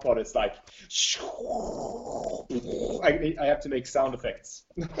drop a drop pod, it's like I have to make sound effects.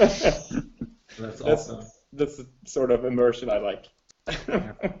 That's awesome. That's the sort of immersion I like.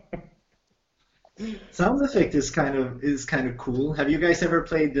 Sound effect is kind of cool. Have you guys ever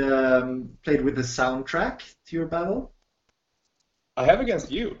played with the soundtrack to your battle? I have against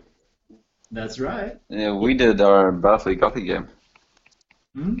you. That's right. Yeah, we did our Battlefield Gothic game.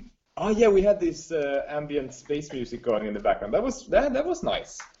 Hmm? Oh yeah, we had this ambient space music going in the background. That was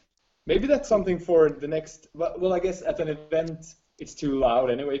nice. Maybe that's something for the next. Well, I guess at an event it's too loud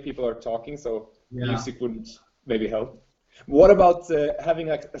anyway. People are talking, so music wouldn't maybe help. What about having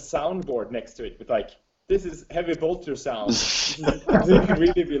like a soundboard next to it with like, this is heavy bolter sound? So you can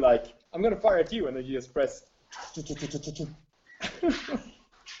really be like, I'm gonna fire at you, and then you just press.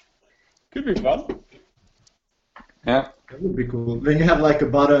 Could be fun. Yeah. That would be cool. Then you have like a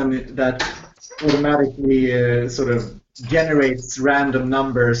button that automatically sort of generates random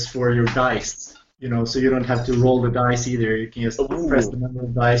numbers for your dice. So you don't have to roll the dice either. You can just press the number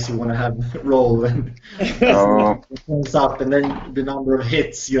of dice you want to have roll, and it comes up, and then the number of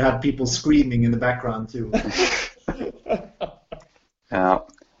hits. You have people screaming in the background too. Yeah.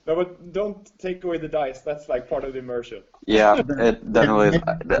 No, but don't take away the dice. That's like part of the immersion. Yeah, it definitely is.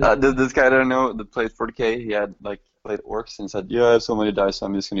 This guy that I know that played 40K, he had like played Orcs and said, "Yeah, I have so many dice, so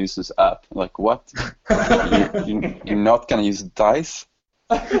I'm just gonna use this app." I'm like, what? You're not gonna use dice?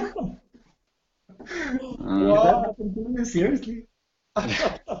 Wow. Seriously?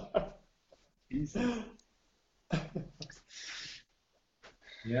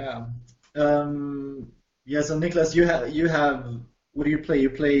 Yeah. Yeah. So Nicholas, you have. What do you play? You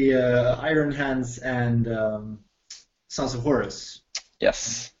play Iron Hands and Sons of Horus.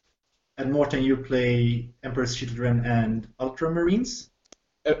 Yes. And Morten, you play Emperor's Children and Ultramarines?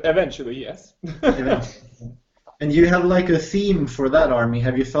 Eventually, yes. And you have like a theme for that army.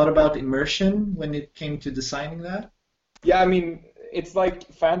 Have you thought about immersion when it came to designing that? Yeah, I mean, it's like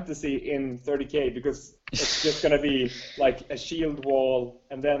fantasy in 30K because it's just going to be like a shield wall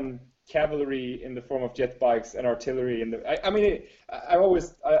and then cavalry in the form of jet bikes and artillery in the. I've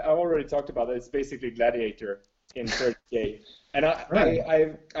already talked about it. It's basically Gladiator in 30K, and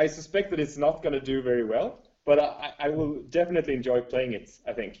I suspect that it's not going to do very well, but I will definitely enjoy playing it.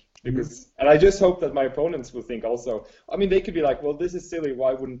 I think and I just hope that my opponents will think also. I mean, they could be like, well, this is silly.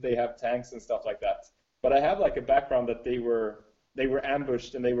 Why wouldn't they have tanks and stuff like that? But I have like a background that they were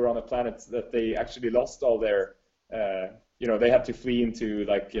ambushed and they were on a planet that they actually lost all their. They had to flee into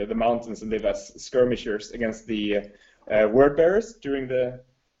like the mountains and live as skirmishers against the word bearers during their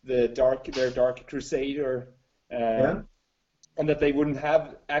dark crusade, and that they wouldn't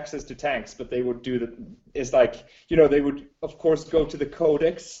have access to tanks, but they would do it's like they would of course go to the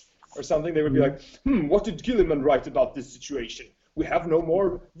Codex or something. They would be like, what did Gilliman write about this situation? we have no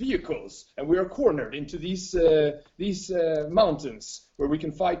more vehicles, and we are cornered into these mountains where we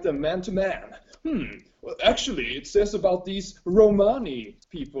can fight them man to man. Well, actually, it says about these Romani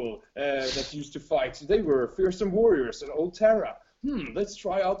people that used to fight. They were fearsome warriors in Old Terra. Let's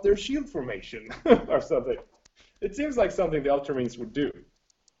try out their shield formation or something. It seems like something the Ultramarines would do.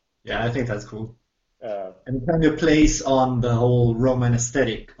 Yeah, I think that's cool. And it kind of plays on the whole Roman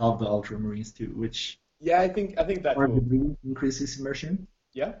aesthetic of the Ultramarines too, which I think that arguably increases immersion.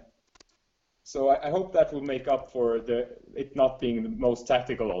 Yeah. So I hope that will make up for it not being the most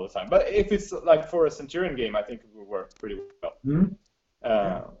tactical all the time. But if it's like for a Centurion game, I think it will work pretty well.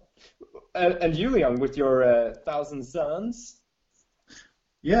 And Julian, with your 1,000 Suns.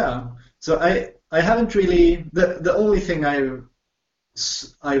 Yeah. So I haven't really the only thing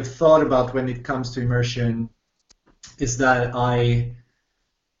I've thought about when it comes to immersion is that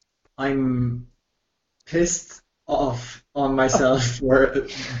I'm pissed off on myself for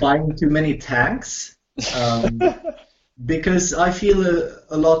buying too many tanks, because I feel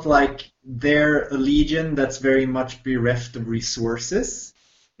a lot like they're a legion that's very much bereft of resources,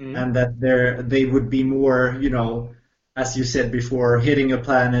 and that they would be more, as you said before, hitting a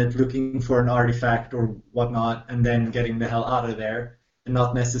planet, looking for an artifact or whatnot, and then getting the hell out of there, and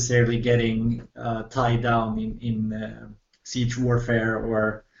not necessarily getting tied down in siege warfare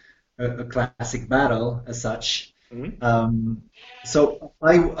or a classic battle as such. So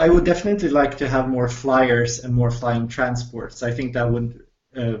I would definitely like to have more flyers and more flying transports. I think that would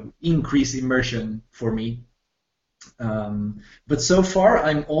increase immersion for me. But so far,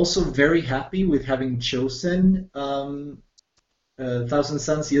 I'm also very happy with having chosen 1,000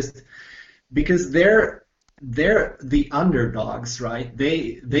 Suns, just because they're the underdogs, right?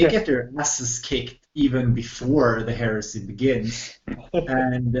 They get their asses kicked even before the heresy begins,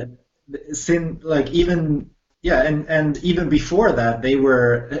 and even before that, they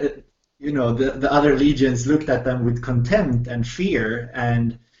were, the other legions looked at them with contempt and fear,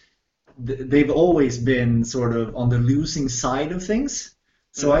 and they've always been sort of on the losing side of things.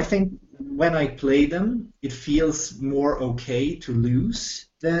 So I think when I play them, it feels more okay to lose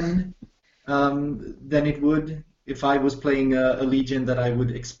than it would if I was playing a legion that I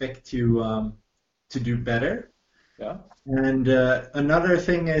would expect to do better. Yeah. And another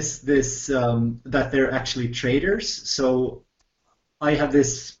thing is this, that they're actually traitors. So I have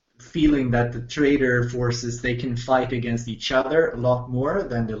this feeling that the traitor forces, they can fight against each other a lot more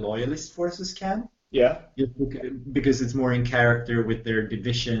than the loyalist forces can. Yeah. Because it's more in character with their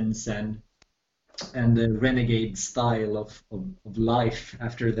divisions and the renegade style of life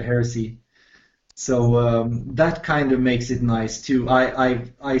after the heresy. So that kind of makes it nice too.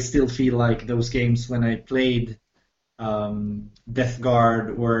 I still feel like those games when I played Death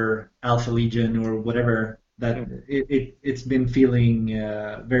Guard or Alpha Legion or whatever, that it's been feeling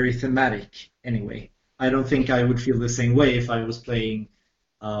very thematic anyway. I don't think I would feel the same way if I was playing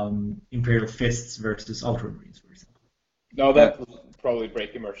Imperial Fists versus Ultramarines, for example. No, that would probably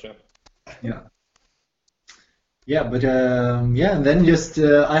break immersion. Yeah. Yeah, but and then just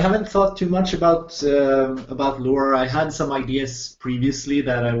I haven't thought too much about lore. I had some ideas previously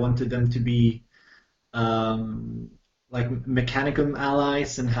that I wanted them to be like Mechanicum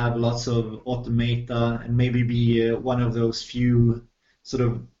allies and have lots of automata, and maybe be one of those few sort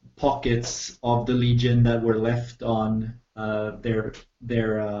of pockets of the Legion that were left on their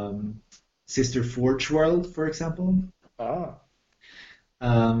sister Forge world, for example.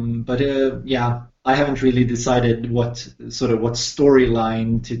 I haven't really decided what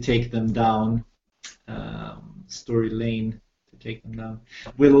storyline to take them down, story lane to take them down.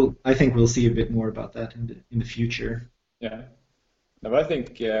 I think we'll see a bit more about that in the future. Yeah, no, I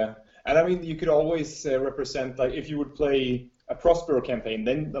think, and I mean, you could always represent, like, if you would play a Prospero campaign,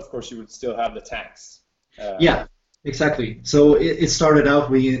 then of course you would still have the tanks. Yeah, exactly. So it started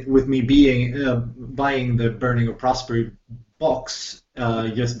out with me buying the Burning of Prospero box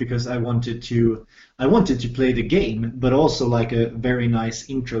just because I wanted to play the game, but also like a very nice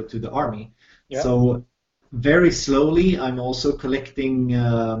intro to the army. Yeah. So very slowly, I'm also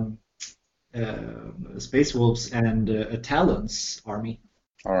collecting Space Wolves and a Talons army.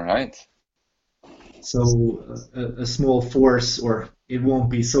 All right. So a small force, or it won't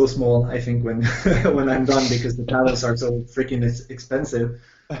be so small, I think, when when I'm done, because the Talons are so freaking expensive.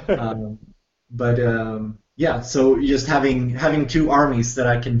 Yeah, so just having two armies that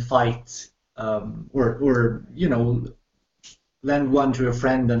I can fight, or lend one to a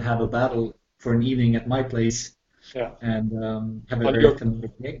friend and have a battle for an evening at my place. Yeah. And have a very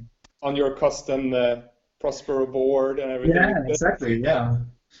thematic game. On your custom Prospero board and everything. Yeah, exactly. Yeah.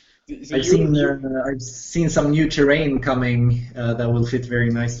 So I've seen some new terrain coming that will fit very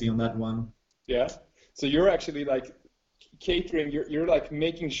nicely on that one. Yeah. So you're actually like catering. You're like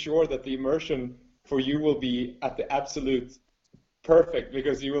making sure that the immersion for you will be at the absolute perfect,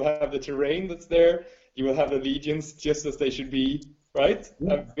 because you will have the terrain that's there. You will have the legions just as they should be, right?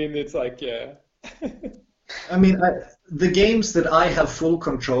 Yeah. I mean, it's like I mean, the games that I have full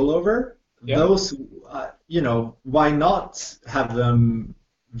control over, Yeah. those, why not have them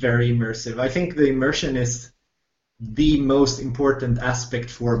very immersive? I think the immersion is the most important aspect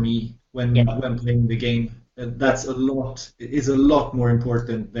for me when playing the game. That's is a lot more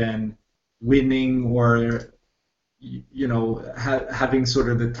important than winning or having sort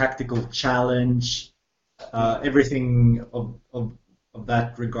of the tactical challenge. Everything of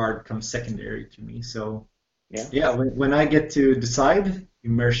that regard comes secondary to me. So yeah, when I get to decide,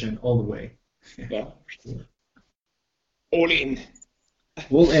 immersion all the way. Yeah. All in.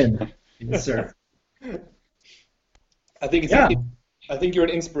 All in. Yes, sir. I think I think you're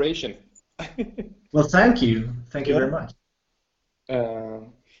an inspiration. Well, thank you. Thank you very much.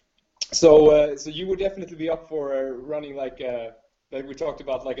 So you would definitely be up for running like we talked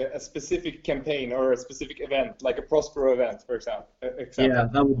about, like a specific campaign or a specific event, like a Prospero event, for example. Yeah,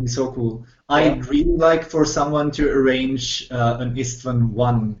 that would be so cool. I'd really like for someone to arrange an Istvan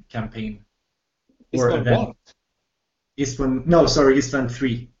 1 campaign. Or Istvan event. 1? Istvan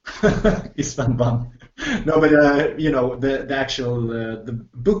 3. Istvan 1. No, but the actual the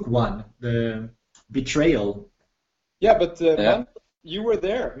book 1, the Betrayal. Yeah, but you were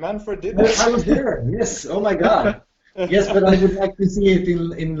there. Manfred did that. I was there. Yes. Oh my God. Yes, but I would like to see it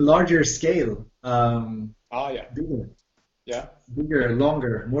in larger scale. Bigger. Yeah. Bigger,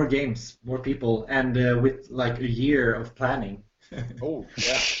 longer, more games, more people, and with like a year of planning. Oh,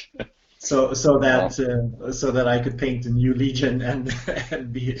 yeah. So that I could paint a new Legion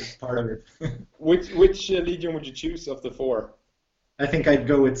and be part of it. Which Legion would you choose of the 4? I think I'd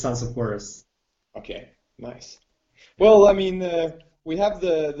go with Sons of Horus. Okay, nice. Well, I mean, we have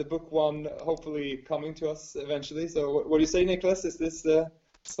the book 1 hopefully coming to us eventually. So what do you say, Nicholas? Is this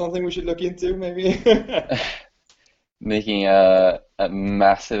something we should look into, maybe? Making a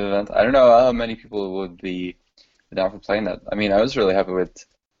massive event. I don't know how many people would be down for playing that. I mean, I was really happy with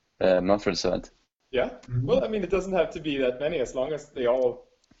Manfred's event. Yeah. Mm-hmm. Well, I mean, it doesn't have to be that many, as long as they all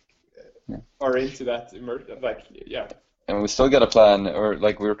are into that immersion. Like, yeah. And we still got a plan, or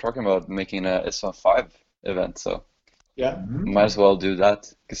like we were talking about making a Istvan 5 event, so yeah, might as well do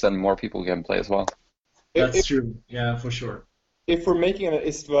that, because then more people can play as well. That's true. Yeah, for sure. If we're making an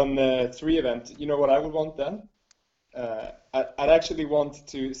Istvan 3 event, you know what I would want then? I'd actually want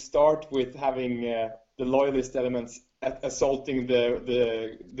to start with having the loyalist elements assaulting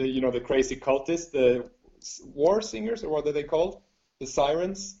the crazy cultists, the war singers, or what are they called? The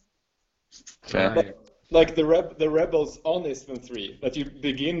sirens. Okay. Like the rebels on Istvan 3, that you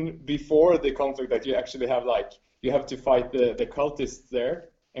begin before the conflict, that you actually have you have to fight the cultists there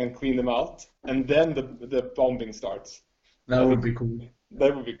and clean them out, and then the bombing starts. That would be cool.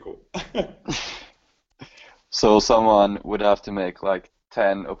 That would be cool. So someone would have to make like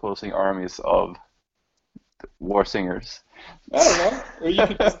 10 opposing armies of war singers. I don't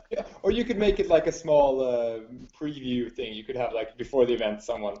know. Or you could make it like a small preview thing. You could have like before the event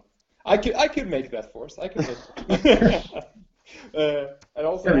someone. I could make that force. I could make it. And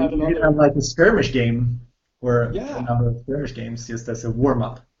also have you could have like a skirmish game or a number of skirmish games just as a warm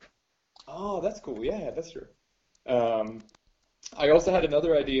up. Oh, that's cool. Yeah, that's true. I also had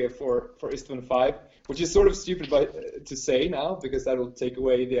another idea for Istvan 5, which is sort of stupid to say now because that will take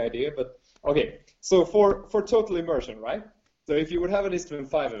away the idea. But okay, so for total immersion, right? So if you would have an Istvan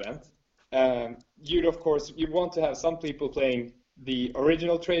 5 event, you'd want to have some people playing the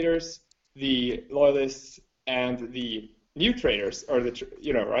original traders, the loyalists, and the new traders, or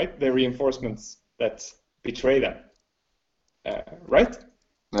right, the reinforcements that betray them, right?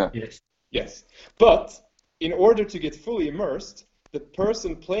 Yeah. Yes. But in order to get fully immersed, the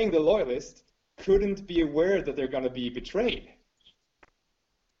person playing the loyalist couldn't be aware that they're going to be betrayed.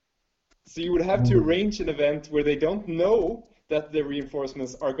 So you would have to arrange an event where they don't know that the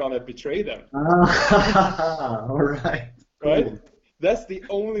reinforcements are going to betray them. All right. Right? Cool. That's the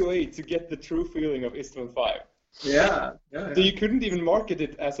only way to get the true feeling of Istvan 5. Yeah. So you couldn't even market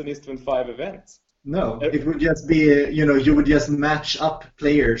it as an Istvan 5 event. No, it would just be, you would just match up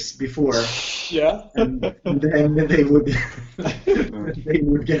players before. Yeah. And then they would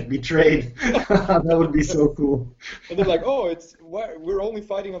get betrayed. That would be so cool. And they're like, oh, we're only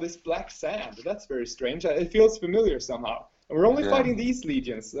fighting on this black sand. That's very strange. It feels familiar somehow. And we're only fighting these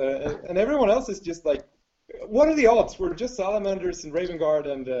legions. And everyone else is just like, what are the odds? We're just Salamanders and Raven Guard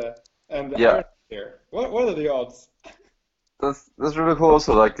and Iron here. What are the odds? That's really cool.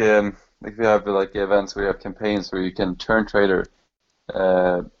 Also, like we have like events, we have campaigns where you can turn trader.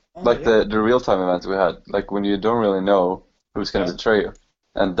 The real-time events we had, like when you don't really know who's going to betray you,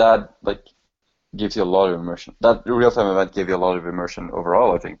 and that like gives you a lot of immersion. That real-time event gave you a lot of immersion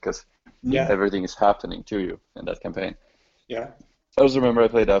overall, I think, because everything is happening to you in that campaign. Yeah. I also remember I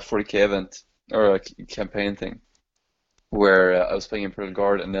played a 40k event or a campaign thing where I was playing Imperial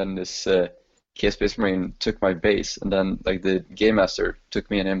Guard, and then this Chaos Space Marine took my base, and then like the game master took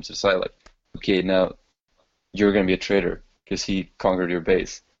me and him to the side, like, okay, now you're going to be a traitor because he conquered your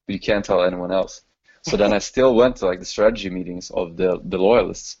base. But you can't tell anyone else. So then I still went to like the strategy meetings of the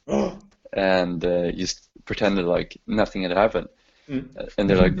loyalists, and just pretended like nothing had happened. And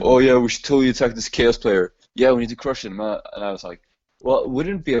they're like, "Oh yeah, we should totally attack this chaos player. Yeah, we need to crush him." And I was like, "Well,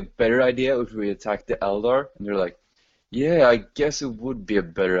 wouldn't it be a better idea if we attacked the Eldar?" And they're like, "Yeah, I guess it would be a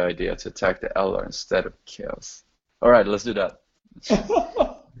better idea to attack the Eldar instead of chaos. All right, let's do that."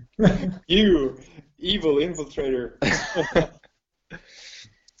 You evil infiltrator.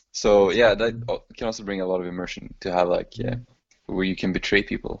 So yeah, that can also bring a lot of immersion to have like where you can betray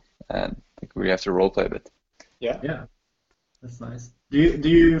people and like where you have to roleplay a bit. Yeah, that's nice. Do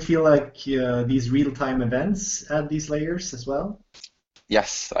you feel like these real-time events add these layers as well?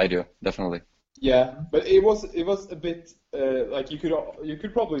 Yes, I do, definitely. Yeah, but it was a bit like you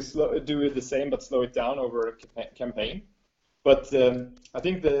could probably do it the same but slow it down over a campaign. But I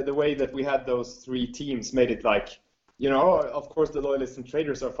think the way that we had those three teams made it like, you know, of course the loyalists and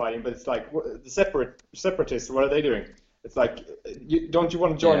traitors are fighting, but it's like the separatists. What are they doing? It's like, don't you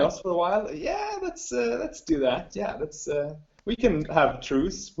want to join us for a while? Yeah, let's do that. Yeah, we can have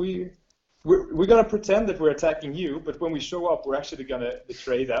truce. We're gonna pretend that we're attacking you, but when we show up, we're actually gonna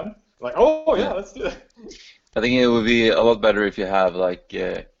betray them. Like, oh yeah, let's do that. I think it would be a lot better if you have like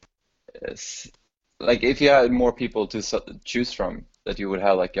if you had more people to choose from, that you would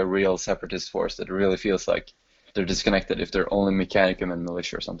have like a real separatist force that really feels like they're disconnected if they're only Mechanicum and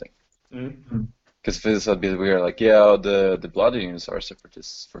militia or something. Because if it's a bit weird, like, yeah, the Blood Unions are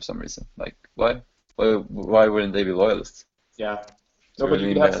separatists for some reason. Like, why wouldn't they be loyalists? Yeah. So No, but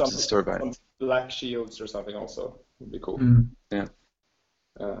you could have some black shields or something also. Would be cool. Yeah.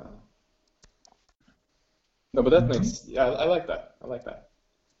 No, but that makes, I like that.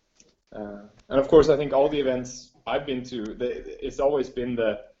 And of course, I think all the events I've been to, it's always been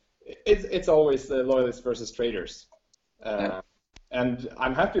it's always the loyalists versus traitors. And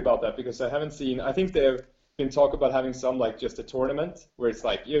I'm happy about that because I haven't seen, I think there've been talk about having some like just a tournament where it's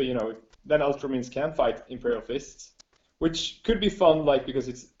like, you know, then Ultramarines can fight Imperial Fists, which could be fun, like, because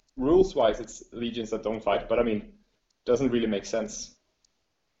it's rules-wise, it's legions that don't fight, but I mean, doesn't really make sense.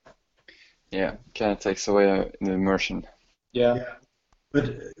 Yeah, kind of takes away the immersion. Yeah.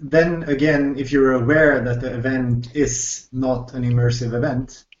 But then again, if you're aware that the event is not an immersive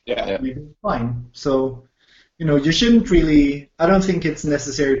event, it's fine. So, you know, you shouldn't really, I don't think it's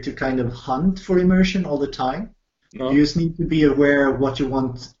necessary to kind of hunt for immersion all the time. No. You just need to be aware of what you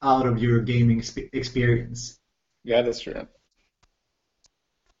want out of your gaming experience. Yeah, that's true.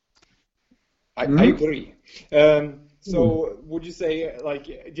 I agree. So would you say,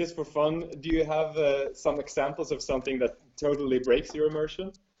 like, just for fun, do you have some examples of something that totally breaks your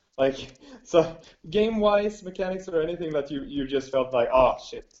immersion? Like, so game-wise, mechanics, or anything that you just felt like, oh,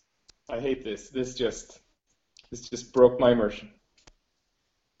 shit, I hate this. This just broke my immersion.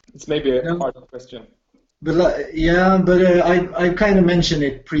 It's maybe a hard question. But I kind of mentioned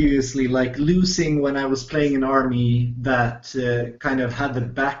it previously, like losing when I was playing an army that kind of had the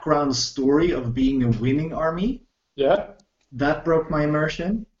background story of being a winning army. Yeah. That broke my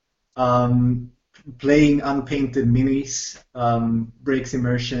immersion. Playing unpainted minis breaks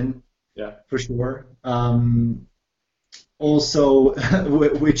immersion. Yeah. For sure. Also,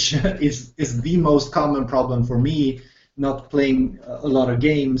 which is the most common problem for me, not playing a lot of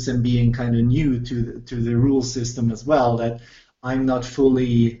games and being kind of new to the rule system as well, that I'm not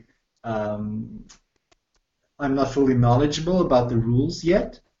fully knowledgeable about the rules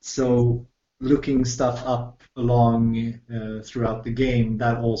yet. So looking stuff up along throughout the game,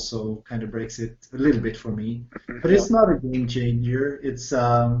 that also kind of breaks it a little bit for me. But it's not a game changer. It's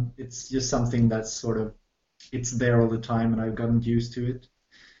just something that's sort of, it's there all the time, and I've gotten used to it.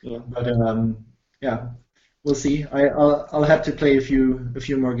 Yeah. But yeah, we'll see. I'll have to play a few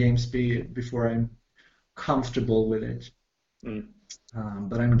more games before I'm comfortable with it.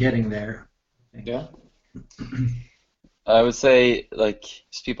 But I'm getting there, I think. Yeah. I would say, like,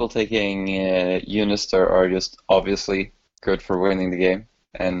 people taking Unistar are just obviously good for winning the game,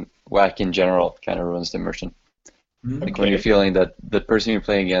 and whack in general kind of ruins the immersion. Mhm. Like when you're feeling that the person you're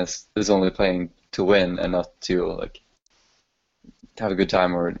playing against is only playing to win and not to like have a good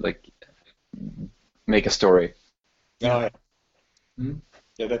time or like make a story. Yeah, Mhm.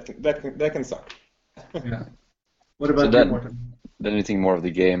 yeah, that can suck. Yeah. What So about you, then, Morten? then you think more of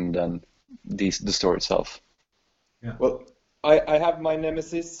the game than the story itself. Well, I have my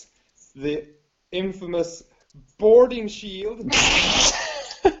nemesis, the infamous boarding shield,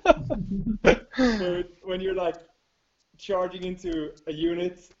 when you're like charging into a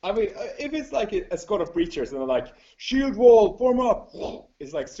unit. I mean, if it's like a squad of breachers and they're like, shield wall, form up,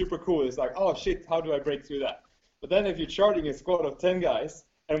 it's like super cool. It's like, oh shit, how do I break through that? But then if you're charging a squad of 10 guys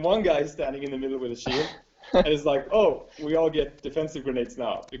and one guy is standing in the middle with a shield, and it's like, oh, we all get defensive grenades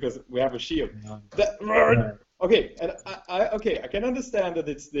now because we have a shield. Okay, and I can understand that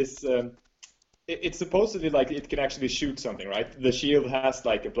it's this. It's supposedly like it can actually shoot something, right? The shield has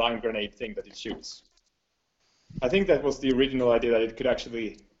like a blind grenade thing that it shoots. I think that was the original idea that it could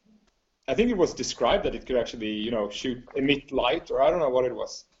actually. I think it was described that it could actually, emit light, or I don't know what it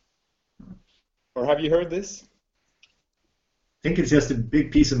was. Or have you heard this? I think it's just a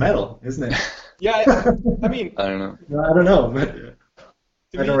big piece of metal, isn't it? Yeah, I mean, I don't know. No, I don't know, but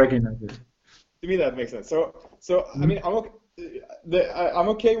I don't recognize it. to me that makes sense. So I mean, I'm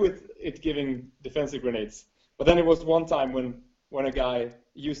okay with it giving defensive grenades, but then it was one time when a guy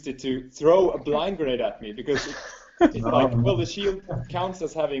used it to throw a blind grenade at me because it's like, well, the shield counts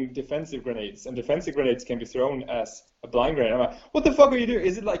as having defensive grenades, and defensive grenades can be thrown as a blind grenade. I'm like, what the fuck are you doing?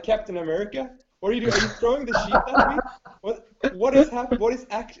 Is it like Captain America? What are you doing? Are you throwing the shield at me? What is happening? What is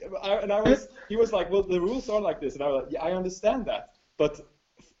actually? He was like, well, the rules are like this, and I was like, yeah, I understand that, but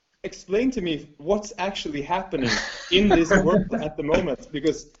explain to me what's actually happening in this world at the moment,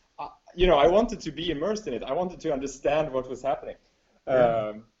 because I wanted to be immersed in it. I wanted to understand what was happening.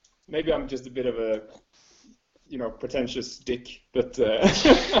 Maybe I'm just a bit of a pretentious dick, but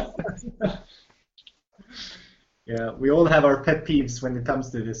yeah, we all have our pet peeves when it comes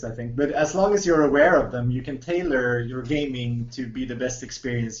to this, I think. But as long as you're aware of them, you can tailor your gaming to be the best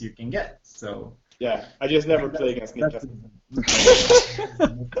experience you can get. So yeah, I just never play against Niklas.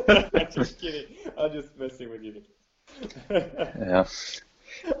 I'm just kidding. I'm just messing with you.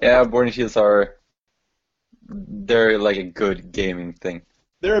 Yeah, boarding shields they're like a good gaming thing.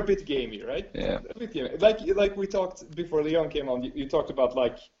 They're a bit gamey, right? Yeah. A bit gamey. Like we talked before Leon came on. You talked about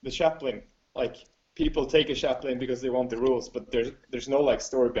like the chaplain. Like people take a chaplain because they want the rules, but there's no like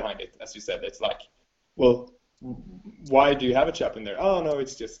story behind it. As you said, it's like, well, why do you have a chaplain there? Oh no,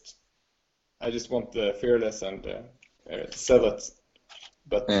 it's just I just want the fearless and sell it.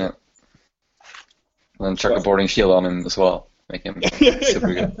 But yeah. And chuck a boarding shield on him as well, make him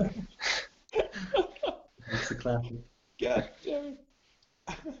super good. That's a classic. God damn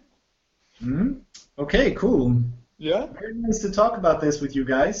it. Okay, cool. Yeah. Very nice to talk about this with you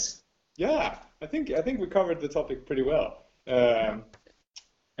guys. Yeah, I think we covered the topic pretty well. And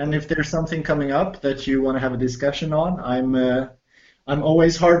if there's something coming up that you want to have a discussion on, I'm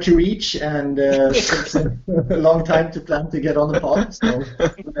always hard to reach, and it takes a long time to plan to get on the pod. So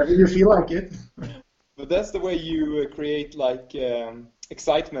whenever you feel like it. But that's the way you create like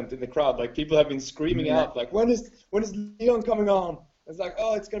excitement in the crowd. Like people have been screaming out, like, when is Leon coming on? It's like,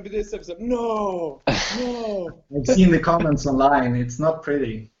 oh, it's gonna be this episode. No. I've seen the comments online. It's not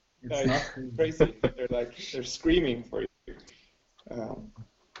pretty. It's not crazy. They're screaming for you.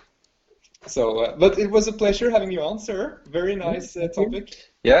 But it was a pleasure having you on, sir. Very nice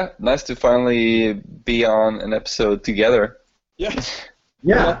topic. Yeah, nice to finally be on an episode together. Yeah.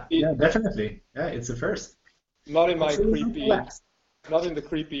 Yeah, definitely. Yeah, it's a first. Not in my not in the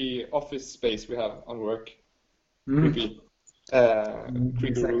creepy office space we have on work. Creepy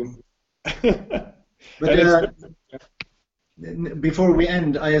room. But before we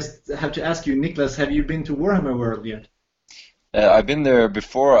end, I just have to ask you, Niklas, have you been to Warhammer World yet? I've been there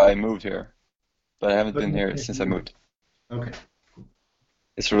before I moved here, but I haven't been here since I moved. Okay.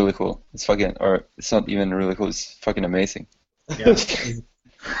 It's really cool. It's not even really cool. It's fucking amazing. Yeah.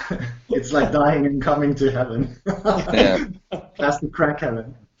 It's like dying and coming to heaven. Yeah. That's the crack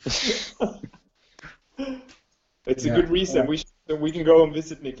heaven. It's a good reason. We can go and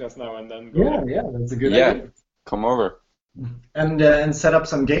visit Niklas now and then go. Yeah, that's a good idea. Come over. And set up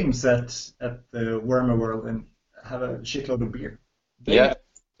some games at the Warhammer World and have a shitload of beer.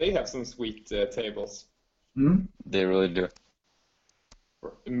 They have some sweet tables. They really do.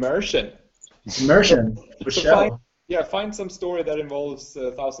 For immersion. For sure. Find some story that involves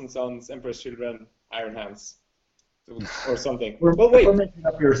Thousand Sons, Emperor's Children, Iron Hands, or something. Or make it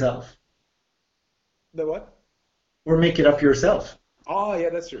up yourself. The what? Or make it up yourself. Oh, yeah,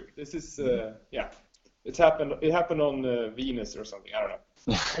 that's true. This is, It happened on Venus or something. I don't know.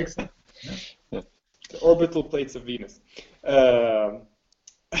 Excellent. The orbital plates of Venus.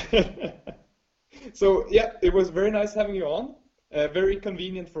 So yeah, it was very nice having you on. Very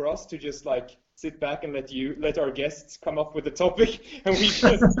convenient for us to just like sit back and let our guests come up with a topic, and we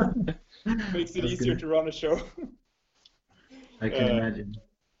just makes it easier to run a show. I can imagine.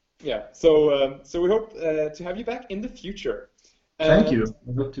 Yeah. So we hope to have you back in the future. Thank you.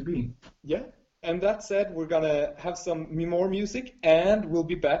 I hope to be. Yeah. And that said, we're gonna have some more music, and we'll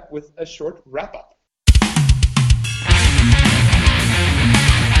be back with a short wrap up.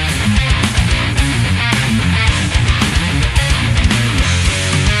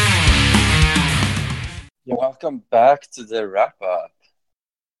 Welcome back to the wrap up.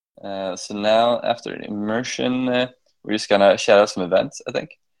 So now, after immersion, we're just gonna shout out some events. I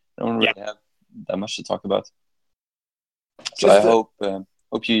think I don't really have that much to talk about. So I hope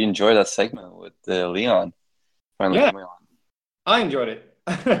you enjoy that segment with Leon finally coming on. I enjoyed it.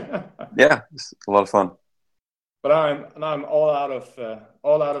 Yeah, it's a lot of fun. But I'm all out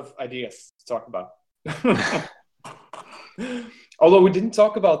of ideas to talk about. Although we didn't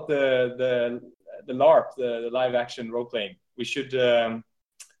talk about the LARP, the live action role playing. We should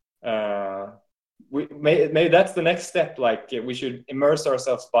maybe that's the next step. Like we should immerse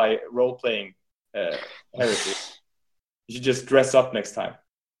ourselves by role playing Heresy. You should just dress up next time.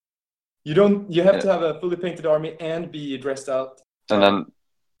 You have to have a fully painted army and be dressed out. And then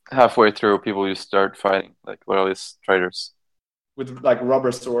halfway through, people just start fighting, like all these traders with like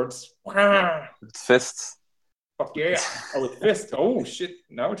rubber swords. With fists. Fuck yeah! Oh, with fists. Oh shit!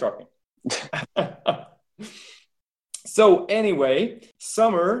 Now we're talking. So anyway,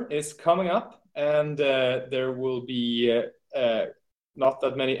 summer is coming up, and there will be not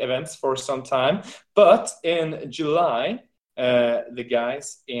that many events for some time. But in July, the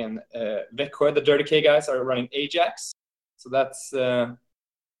guys in Växjö, the Dirty K guys, are running Ajax. So that's the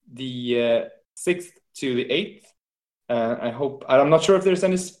 6th to the 8th. I'm not sure if there's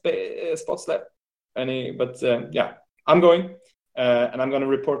any spots left. But yeah, I'm going, and I'm going to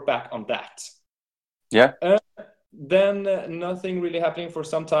report back on that. Yeah. Then nothing really happening for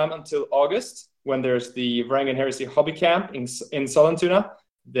some time until August, when there's the Varangian Heresy Hobby Camp in Sollentuna,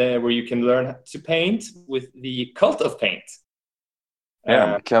 where you can learn to paint with the Cult of Paint.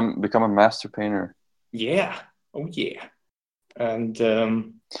 Yeah, become a master painter. Yeah. Oh yeah. And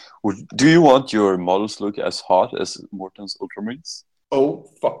do you want your models to look as hot as Morton's Ultramarines? Oh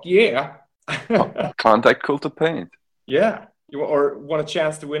fuck yeah. Contact Cult of Paint. Yeah. Or want a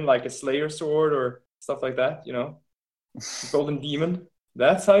chance to win like a Slayer sword or stuff like that, Golden Demon.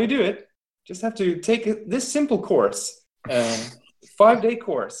 That's how you do it. Just have to take this simple course, 5-day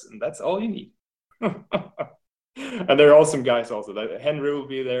course, and that's all you need. And there are awesome guys also. Henry will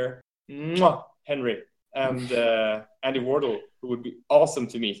be there. Mwah! Henry. And Andy Wardle, who would be awesome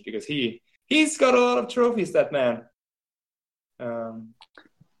to meet because he's got a lot of trophies, that man.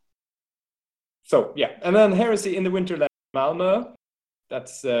 So yeah, and then Heresy in the Winterland Malmö.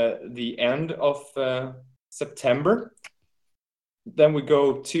 That's the end of September. Then we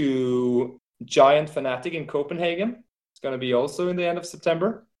go to Giant Fanatic in Copenhagen. It's going to be also in the end of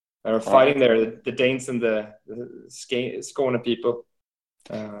September. They're fighting there, the Danes and the Skåne people.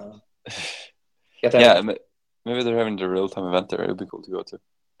 Yeah, maybe they're having the real-time event there. It would be cool to go to.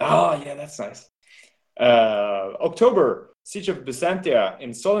 Oh, yeah, that's nice. October, Siege of Byzantia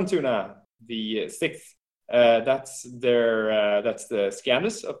in Sollentuna, the 6th. That's the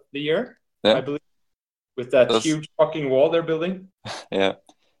Scandus of the year, I believe, with that huge fucking wall they're building. Yeah,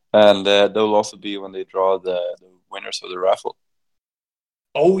 and they'll also be when they draw the winners of the raffle.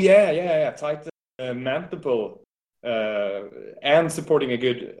 Oh yeah. Titan Mantiple, and supporting a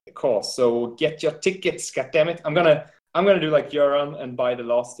good cause. So get your tickets, goddammit. I'm gonna do like Göran and buy the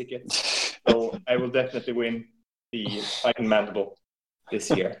last ticket. So I will definitely win the Titan Mantiple this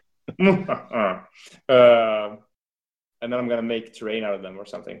year. And then I'm gonna make terrain out of them or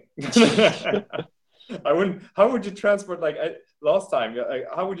something. I wouldn't. How would you transport last time?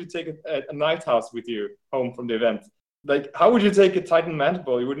 How would you take a night house with you home from the event? Like, how would you take a Titan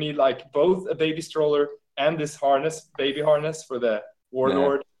Mantiple? You would need like both a baby stroller and this baby harness for the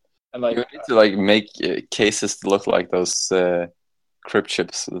warlord, and like you need to make cases to look like those crypt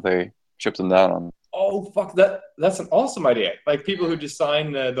ships that they ship them down on. Oh fuck! That's an awesome idea. Like people who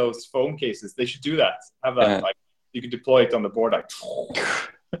design those foam cases, they should do that. Have that you could deploy it on the board. Like,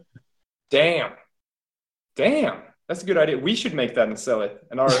 damn, that's a good idea. We should make that and sell it,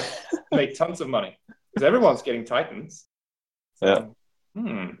 and make tons of money because everyone's getting Titans. So,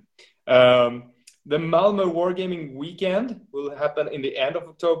 the Malmö Wargaming Weekend will happen in the end of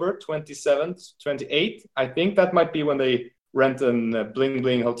October, 27th, 28th. I think that might be when they rent a Bling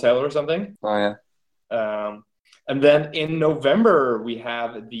Bling hotel or something. Oh yeah. And then in November we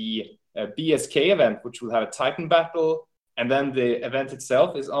have the BSK event, which will have a Titan battle, and then the event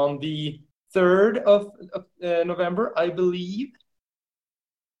itself is on the 3rd of November, I believe.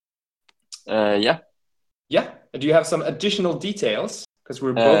 Yeah. Yeah. Do you have some additional details? Because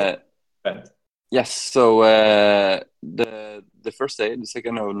we're both event. Yes. So the first day, the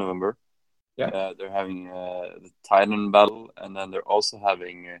 2nd of November, they're having the Titan battle, and then they're also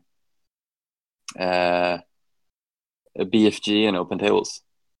having a BFG and open tables.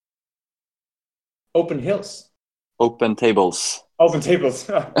 Open hills. Open tables. Open tables.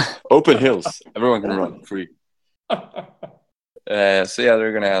 Open hills. Everyone can run free. So yeah,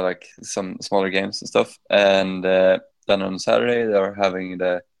 they're gonna have like some smaller games and stuff, and then on Saturday they're having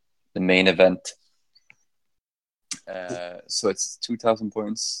the main event. So it's 2,000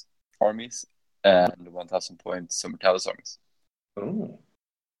 points armies and 1,000 points Summer Talos armies. Oh.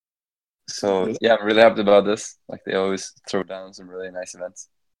 So yeah, I'm really happy about this. Like they always throw down some really nice events.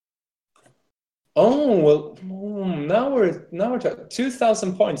 Oh well, now we're talking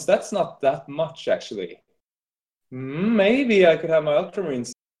 2,000 points. That's not that much actually. Maybe I could have my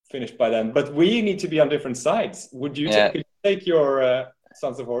Ultramarines finished by then, but we need to be on different sides. Would you could you take your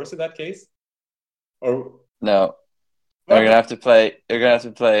Sons of Horus in that case? Or no? You're gonna have to play. You're gonna have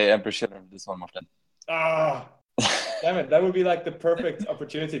to play Emperor Children this one, Martin. Ah, damn it! That would be like the perfect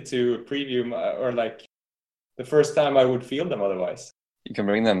opportunity to preview or like the first time I would field them. Otherwise, you can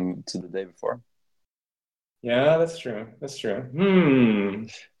bring them to the day before. Yeah, that's true. That's true.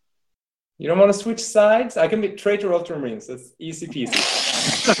 You don't want to switch sides? I can be traitor Ultramarines. That's easy peasy.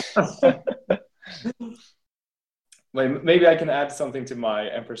 Maybe I can add something to my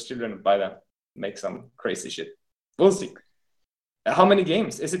Emperor's Children by then. Make some crazy shit. We'll see. How many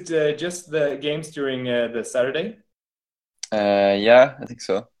games? Is it just the games during the Saturday? Yeah, I think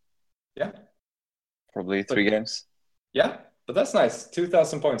so. Yeah. Probably 3 games. Yeah, but that's nice.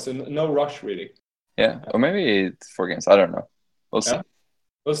 2,000 points, so no rush really. Yeah, or maybe 4 games. I don't know. We'll see. Yeah.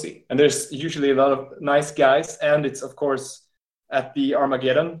 We'll see. And there's usually a lot of nice guys, and it's of course at the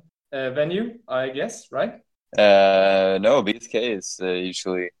Armageddon venue, I guess, right? No, BSK is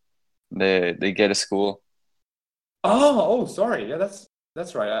usually they get a school. Oh, sorry. Yeah,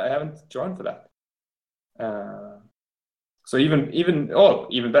 that's right. I haven't joined for that. So even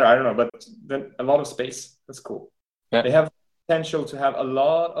better. I don't know, but then a lot of space. That's cool. Yeah. They have potential to have a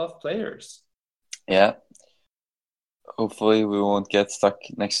lot of players. Yeah. Hopefully we won't get stuck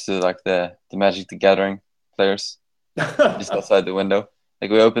next to like the Magic the Gathering players just outside the window.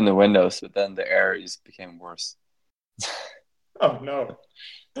 Like we opened the windows, but then the air just became worse. Oh no!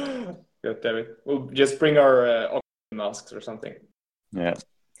 God damn it! We'll just bring our oxygen masks or something. Yeah.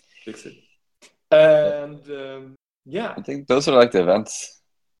 Fix it. And yeah, I think those are like the events.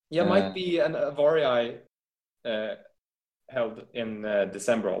 Yeah, might be an Avarii held in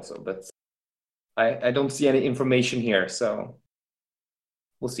December also, but I don't see any information here, so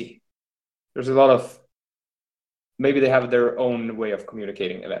we'll see. There's a lot of maybe they have their own way of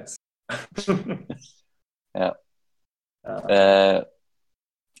communicating events. Yeah.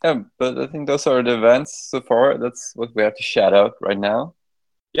 Yeah, but I think those are the events so far. That's what we have to shout out right now.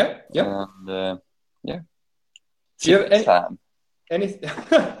 Yeah. And yeah. Do you have anything?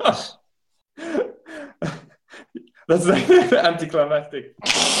 That's anticlimactic.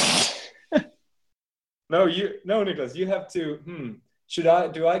 No, Nicholas, you have to.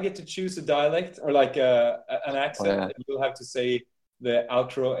 Do I get to choose a dialect or like an accent? Oh, yeah. And you'll have to say the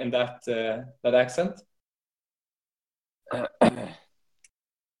outro in that accent.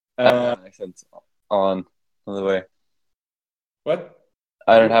 Accent on the way. What?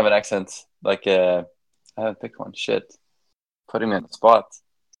 I don't have an accent. Like I haven't picked one. Shit, putting me on the spot.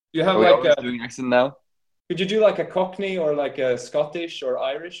 You have Are we doing accent now? Could you do like a Cockney or like a Scottish or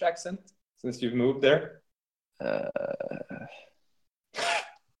Irish accent since you've moved there?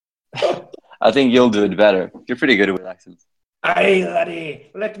 I think you'll do it better. You're pretty good with accents. Aye, laddie,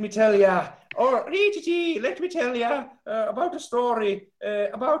 let me tell ya. Or let me tell ya about a story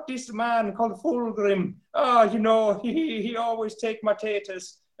about this man called Fulgrim. He always take my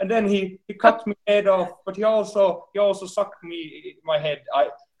taters, and then he cut my head off. But he also sucked my head. I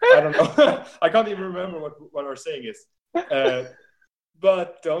don't know. I can't even remember what our saying is.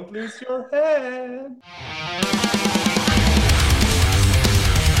 But don't lose your head.